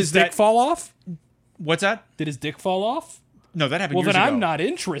 And did his dick fall off? What's that? Did his dick fall off? No, that happened years ago. Well, then I'm not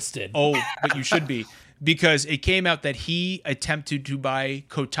interested. Oh, but you should be. Because it came out that he attempted to buy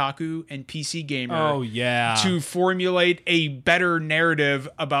Kotaku and PC Gamer to formulate a better narrative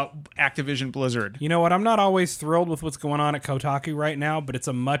about Activision Blizzard. You know what? I'm not always thrilled with what's going on at Kotaku right now, but it's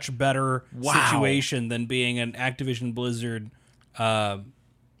a much better situation than being an Activision Blizzard,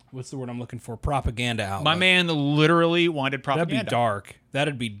 what's the word I'm looking for? Propaganda outlet. My man literally wanted propaganda. That'd be dark.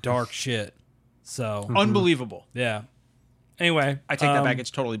 That'd be dark shit. So unbelievable. Yeah. Anyway, I take that back.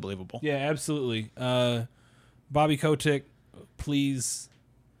 It's totally believable. Yeah, absolutely. Bobby Kotick, please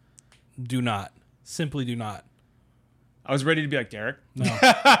do not. Simply do not. I was ready to be like, Derek. No.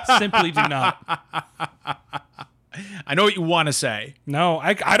 Simply do not. I know what you want to say. No,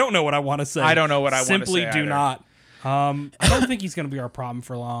 I don't know what I want to say. I don't know what I want to say. Simply do not. I don't think he's going to be our problem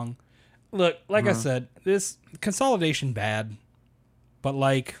for long. Look, like I said, this consolidation bad, but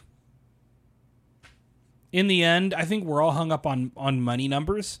in the end, I think we're all hung up on money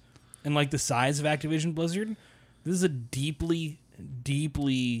numbers and the size of Activision Blizzard. This is a deeply,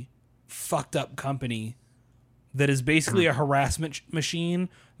 deeply fucked up company that is basically a harassment machine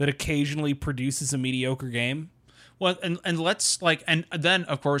that occasionally produces a mediocre game. Well, and let's and then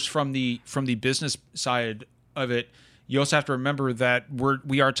of course from the business side of it, you also have to remember that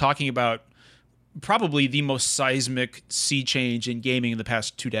we are talking about probably the most seismic sea change in gaming in the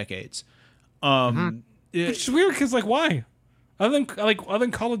past 2 decades. It's weird because why? Other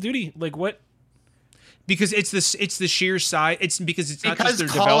than Call of Duty, what? Because it's the sheer size. It's because not just their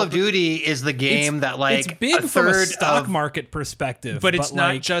Call of Duty is the game it's big from a stock market perspective, but it's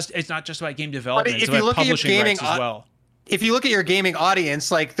not just about game development. It's about publishing rights as well. If you look at your gaming audience,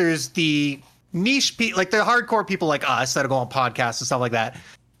 there's the niche the hardcore people like us that go on podcasts and stuff like that.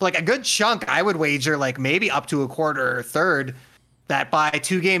 A good chunk, I would wager, maybe up to a quarter or third, that buy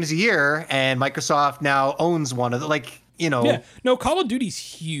 2 games a year, and Microsoft now owns one of the Yeah, no, Call of Duty's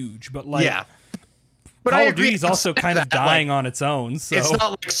huge, but yeah. But Call of Duty's also kind of dying on its own. So it's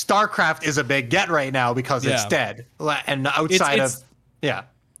not like StarCraft is a big get right now because it's dead. And outside of Yeah.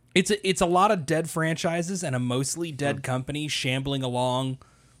 It's a lot of dead franchises and a mostly dead company shambling along,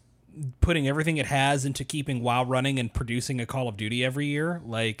 putting everything it has into keeping WoW running and producing a Call of Duty every year.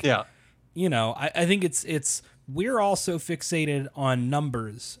 Like, Yeah. you know, I think it's we're all so fixated on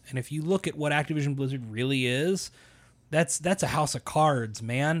numbers, and if you look at what Activision Blizzard really is, that's a house of cards,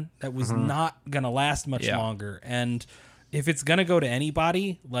 man. That was not gonna last much longer, and if it's gonna go to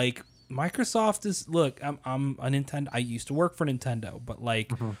anybody, like Microsoft is. Look, I'm a Nintendo. I used to work for Nintendo, but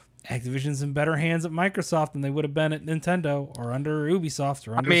like Activision's in better hands at Microsoft than they would have been at Nintendo or under Ubisoft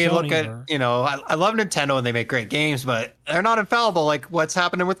or under Sony. Look at I love Nintendo and they make great games, but they're not infallible. Like what's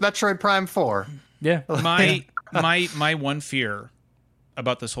happening with Metroid Prime 4. Yeah, my one fear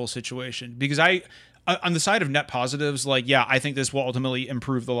about this whole situation, because I on the side of net positives, like, yeah, I think this will ultimately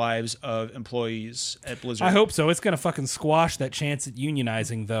improve the lives of employees at Blizzard. I hope so. It's going to fucking squash that chance at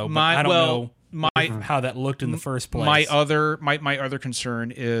unionizing, though. But I don't know how that looked in the first place. My other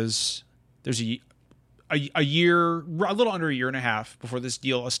concern is there's a year, a little under a year and a half before this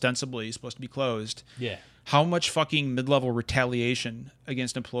deal ostensibly is supposed to be closed. Yeah. How much fucking mid-level retaliation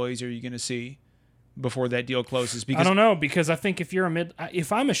against employees are you going to see before that deal closes? Because I don't know, because I think if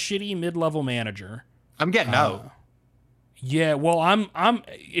I'm a shitty mid-level manager, I'm getting out. Yeah, well,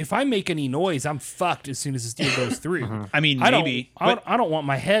 if I make any noise, I'm fucked as soon as this deal goes through. I mean, I don't want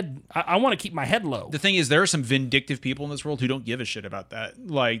my head. I want to keep my head low. The thing is, there are some vindictive people in this world who don't give a shit about that.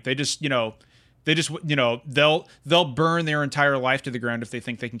 Like, they'll burn their entire life to the ground if they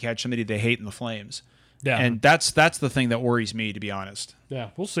think they can catch somebody they hate in the flames. Yeah, and that's the thing that worries me, to be honest. Yeah,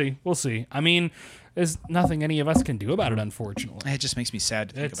 we'll see. I mean, there's nothing any of us can do about it, unfortunately. It just makes me sad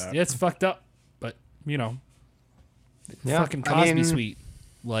to think about. It's fucked up, but you know. Fucking Cosby Suite.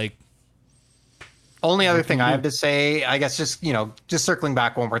 Like, only other thing I have to say, I guess, just circling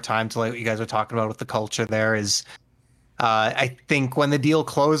back one more time to like what you guys were talking about with the culture there is, I think when the deal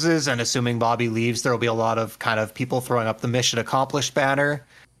closes and assuming Bobby leaves, there will be a lot of kind of people throwing up the mission accomplished banner.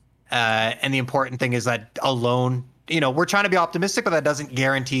 And the important thing is that alone, we're trying to be optimistic, but that doesn't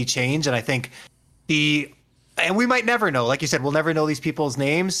guarantee change. And I think and we might never know. Like you said, we'll never know these people's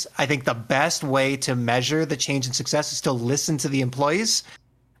names. I think the best way to measure the change in success is to listen to the employees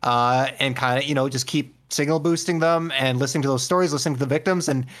and kind of, just keep signal boosting them and listening to those stories, listening to the victims.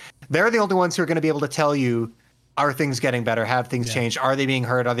 And they're the only ones who are going to be able to tell you, are things getting better? Have things changed? Are they being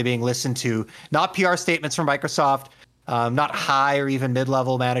heard? Are they being listened to? Not PR statements from Microsoft, not high or even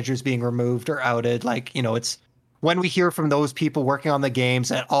mid-level managers being removed or outed. Like, it's when we hear from those people working on the games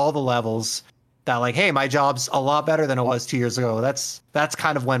at all the levels that like, hey, my job's a lot better than it was 2 years ago. That's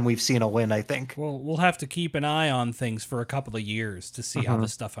kind of when we've seen a win, I think. Well, we'll have to keep an eye on things for a couple of years to see how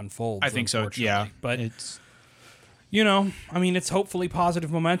this stuff unfolds. I think so, yeah. But it's, it's hopefully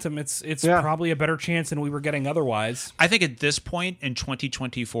positive momentum. It's probably a better chance than we were getting otherwise. I think at this point in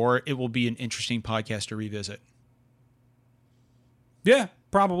 2024, it will be an interesting podcast to revisit. Yeah,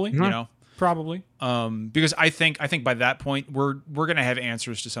 probably. Probably. Because I think by that point we're going to have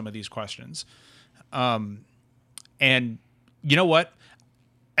answers to some of these questions. And you know what?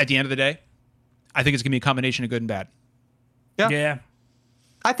 At the end of the day, I think it's going to be a combination of good and bad. Yeah.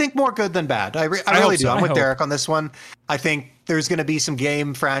 I think more good than bad. I really do. I'm with Derek on this one. I think there's going to be some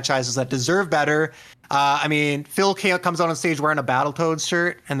game franchises that deserve better. Phil comes out on stage wearing a Battletoads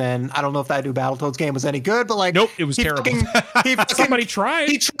shirt, and then I don't know if that new Battletoads game was any good, but like, nope, it was terrible. Somebody tried.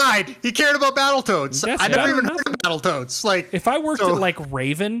 He tried. He cared about Battletoads. I never even heard of Battletoads. Like, if I worked at like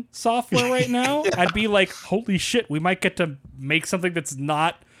Raven Software right now, I'd be like, holy shit, we might get to make something that's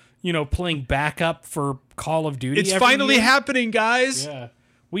not, playing backup for Call of Duty. It's finally happening, guys. Yeah.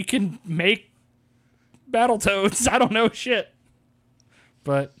 We can make Battletoads. I don't know shit.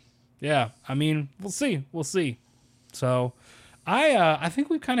 But yeah, we'll see. So I think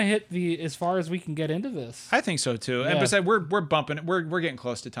we've kind of hit as far as we can get into this. I think so too. Yeah. And besides, we're bumping it. We're getting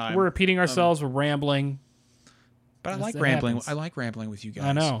close to time. We're repeating ourselves, we're rambling. But I like rambling. Happens. I like rambling with you guys.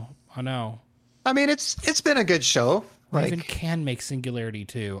 I know. It's been a good show. Raven can make Singularity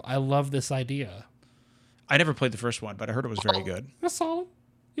too. I love this idea. I never played the first one, but I heard it was very good. That's solid.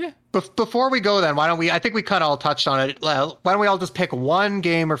 Yeah. Before we go then, why don't we, I think we kind of all touched on it. Why don't we all just pick one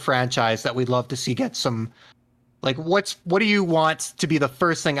game or franchise that we'd love to see get some, like, what do you want to be the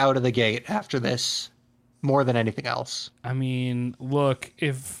first thing out of the gate after this more than anything else? Look,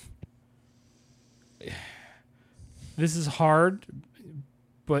 if this is hard,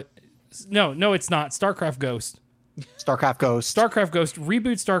 but no, it's not. StarCraft Ghost.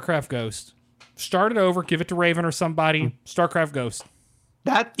 Reboot StarCraft Ghost. Start it over, give it to Raven or somebody. StarCraft Ghost.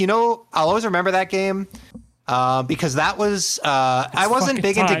 That, I'll always remember that game. because that was I wasn't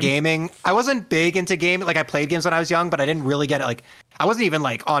big into gaming. I wasn't big into gaming. Like I played games when I was young, but I didn't really get it. Like I wasn't even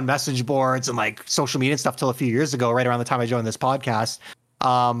like on message boards and like social media and stuff till a few years ago, right around the time I joined this podcast.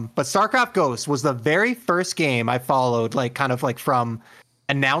 But StarCraft Ghost was the very first game I followed, like kind of like from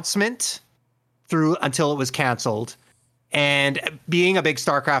announcement through until it was canceled. And being a big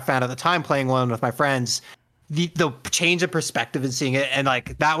StarCraft fan at the time, playing one with my friends, the change of perspective and seeing it, and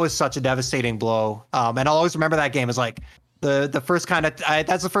like that was such a devastating blow. And I'll always remember that game as like the first kind of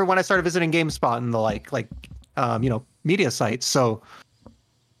that's the first one I started visiting GameSpot and the like media sites. So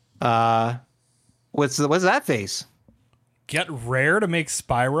what's that face? Get Rare to make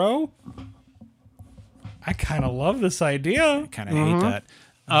Spyro? I kind of love this idea. I kind of hate that.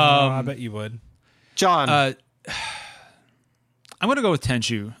 I bet you would. John. I'm going to go with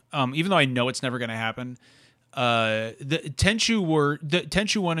Tenchu, even though I know it's never going to happen. The Tenchu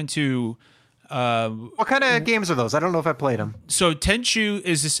 1 and 2. What kind of games are those? I don't know if I played them. So Tenchu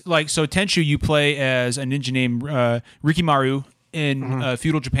is this, Tenchu you play as a ninja named Rikimaru in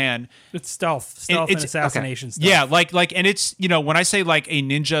feudal Japan. It's stealth and assassination stuff. Yeah, and it's, when I say like a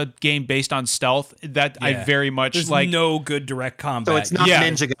ninja game based on stealth, that I very much There's like. no good direct combat. So it's not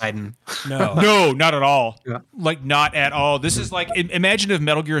Ninja Gaiden. No. No, not at all. Yeah. Like not at all. This is like imagine if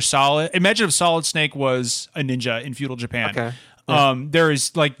Solid Snake was a ninja in feudal Japan. Okay. There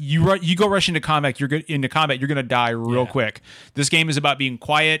is like you go rush into combat, you're gonna die real quick. This game is about being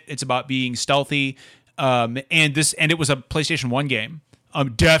quiet. It's about being stealthy. And it was a PlayStation 1 game.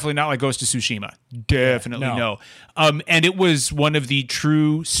 Definitely not like Ghost of Tsushima. Definitely no. And it was one of the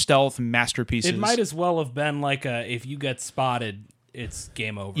true stealth masterpieces. It might as well have been like if you get spotted, it's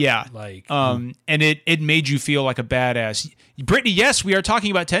game over. Yeah. And it made you feel like a badass. Brittany, yes, we are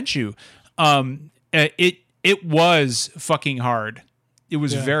talking about Tenchu. It was fucking hard. It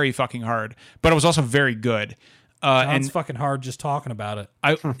was very fucking hard, but it was also very good. It's fucking hard just talking about it.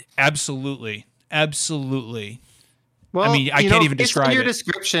 Absolutely. Well, I mean, I can't even describe it. Your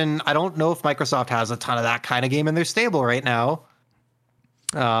description, I don't know if Microsoft has a ton of that kind of game in their stable right now.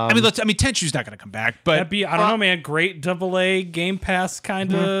 Tenchu's not going to come back, but that'd be, I don't know, man. Great AA Game Pass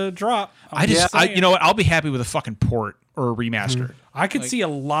kind of drop. You know what? I'll be happy with a fucking port or a remaster. I could see a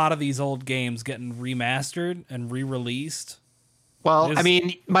lot of these old games getting remastered and re-released. Well,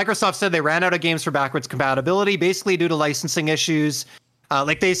 Microsoft said they ran out of games for backwards compatibility, basically due to licensing issues.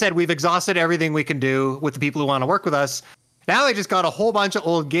 Like they said, we've exhausted everything we can do with the people who want to work with us. Now they just got a whole bunch of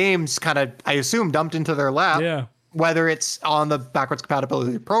old games kind of, I assume, dumped into their lap. Yeah. Whether it's on the backwards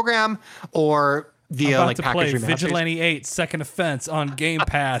compatibility program or via like package remasters. Vigilante 8 Second Offense on Game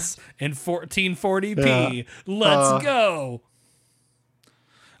Pass in 1440p. Let's go.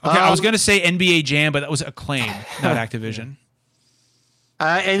 Okay, I was going to say NBA Jam, but that was Acclaim, not Activision.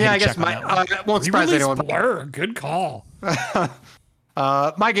 I guess won't surprise anyone. Blur, good call.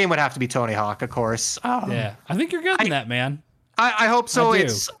 My game would have to be Tony Hawk, of course. Yeah, I think you're good in that, man. I hope so.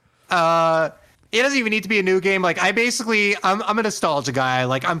 It's it doesn't even need to be a new game. Like I'm a nostalgia guy.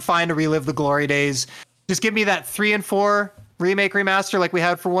 Like I'm fine to relive the glory days. Just give me that 3 and 4 remake remaster like we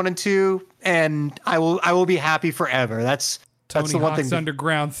had for 1 and 2, and I will be happy forever. That's the one Hawk's thing.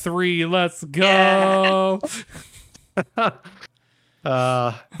 Underground 3. Let's go.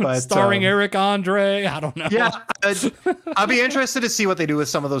 But starring Eric Andre. I don't know. Yeah, I'll be interested to see what they do with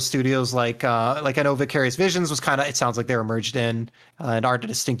some of those studios. Like I know Vicarious Visions was kind of. It sounds like they were merged in and aren't a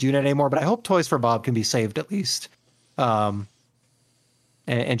distinct unit anymore. But I hope Toys for Bob can be saved at least, and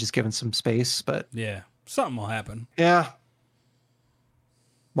just given some space. But yeah, something will happen. Yeah.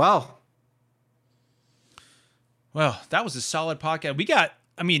 Well, that was a solid podcast. We got.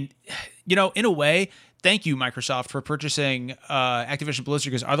 I mean, in a way. Thank you, Microsoft, for purchasing Activision Blizzard,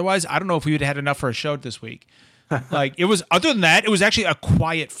 because otherwise, I don't know if we would have had enough for a show this week. Other than that, it was actually a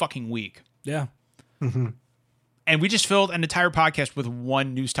quiet fucking week. Yeah. Mm-hmm. And we just filled an entire podcast with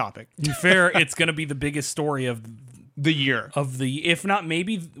one news topic. To be fair, it's going to be the biggest story of the year. If not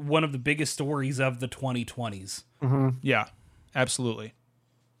maybe one of the biggest stories of the 2020s. Mm-hmm. Yeah, absolutely.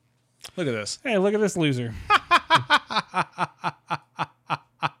 Look at this. Hey, look at this loser.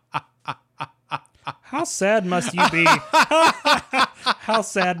 How sad must you be? How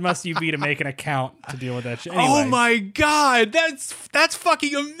sad must you be to make an account to deal with that shit? Anyway. Oh my god, that's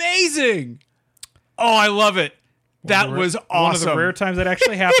fucking amazing! Oh, I love it. That was awesome. One of the rare times that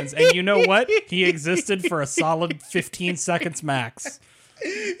actually happens. And you know what? He existed for a solid 15 seconds max.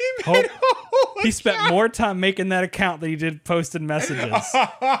 He spent more time making that account than he did posting messages.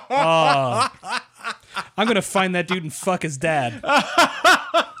 I'm gonna find that dude and fuck his dad.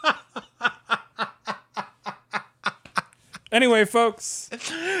 Anyway, folks,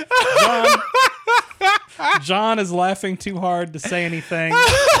 John, John is laughing too hard to say anything.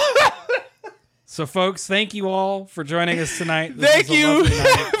 So, folks, thank you all for joining us tonight. Thank you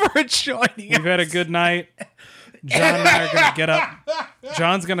for joining us. We've had a good night. John and I are going to get up.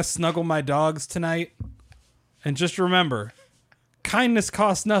 John's going to snuggle my dogs tonight. And just remember, kindness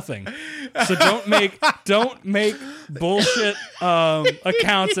costs nothing. So don't make bullshit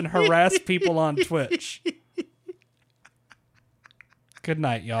accounts and harass people on Twitch. Good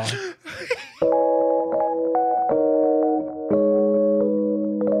night, y'all.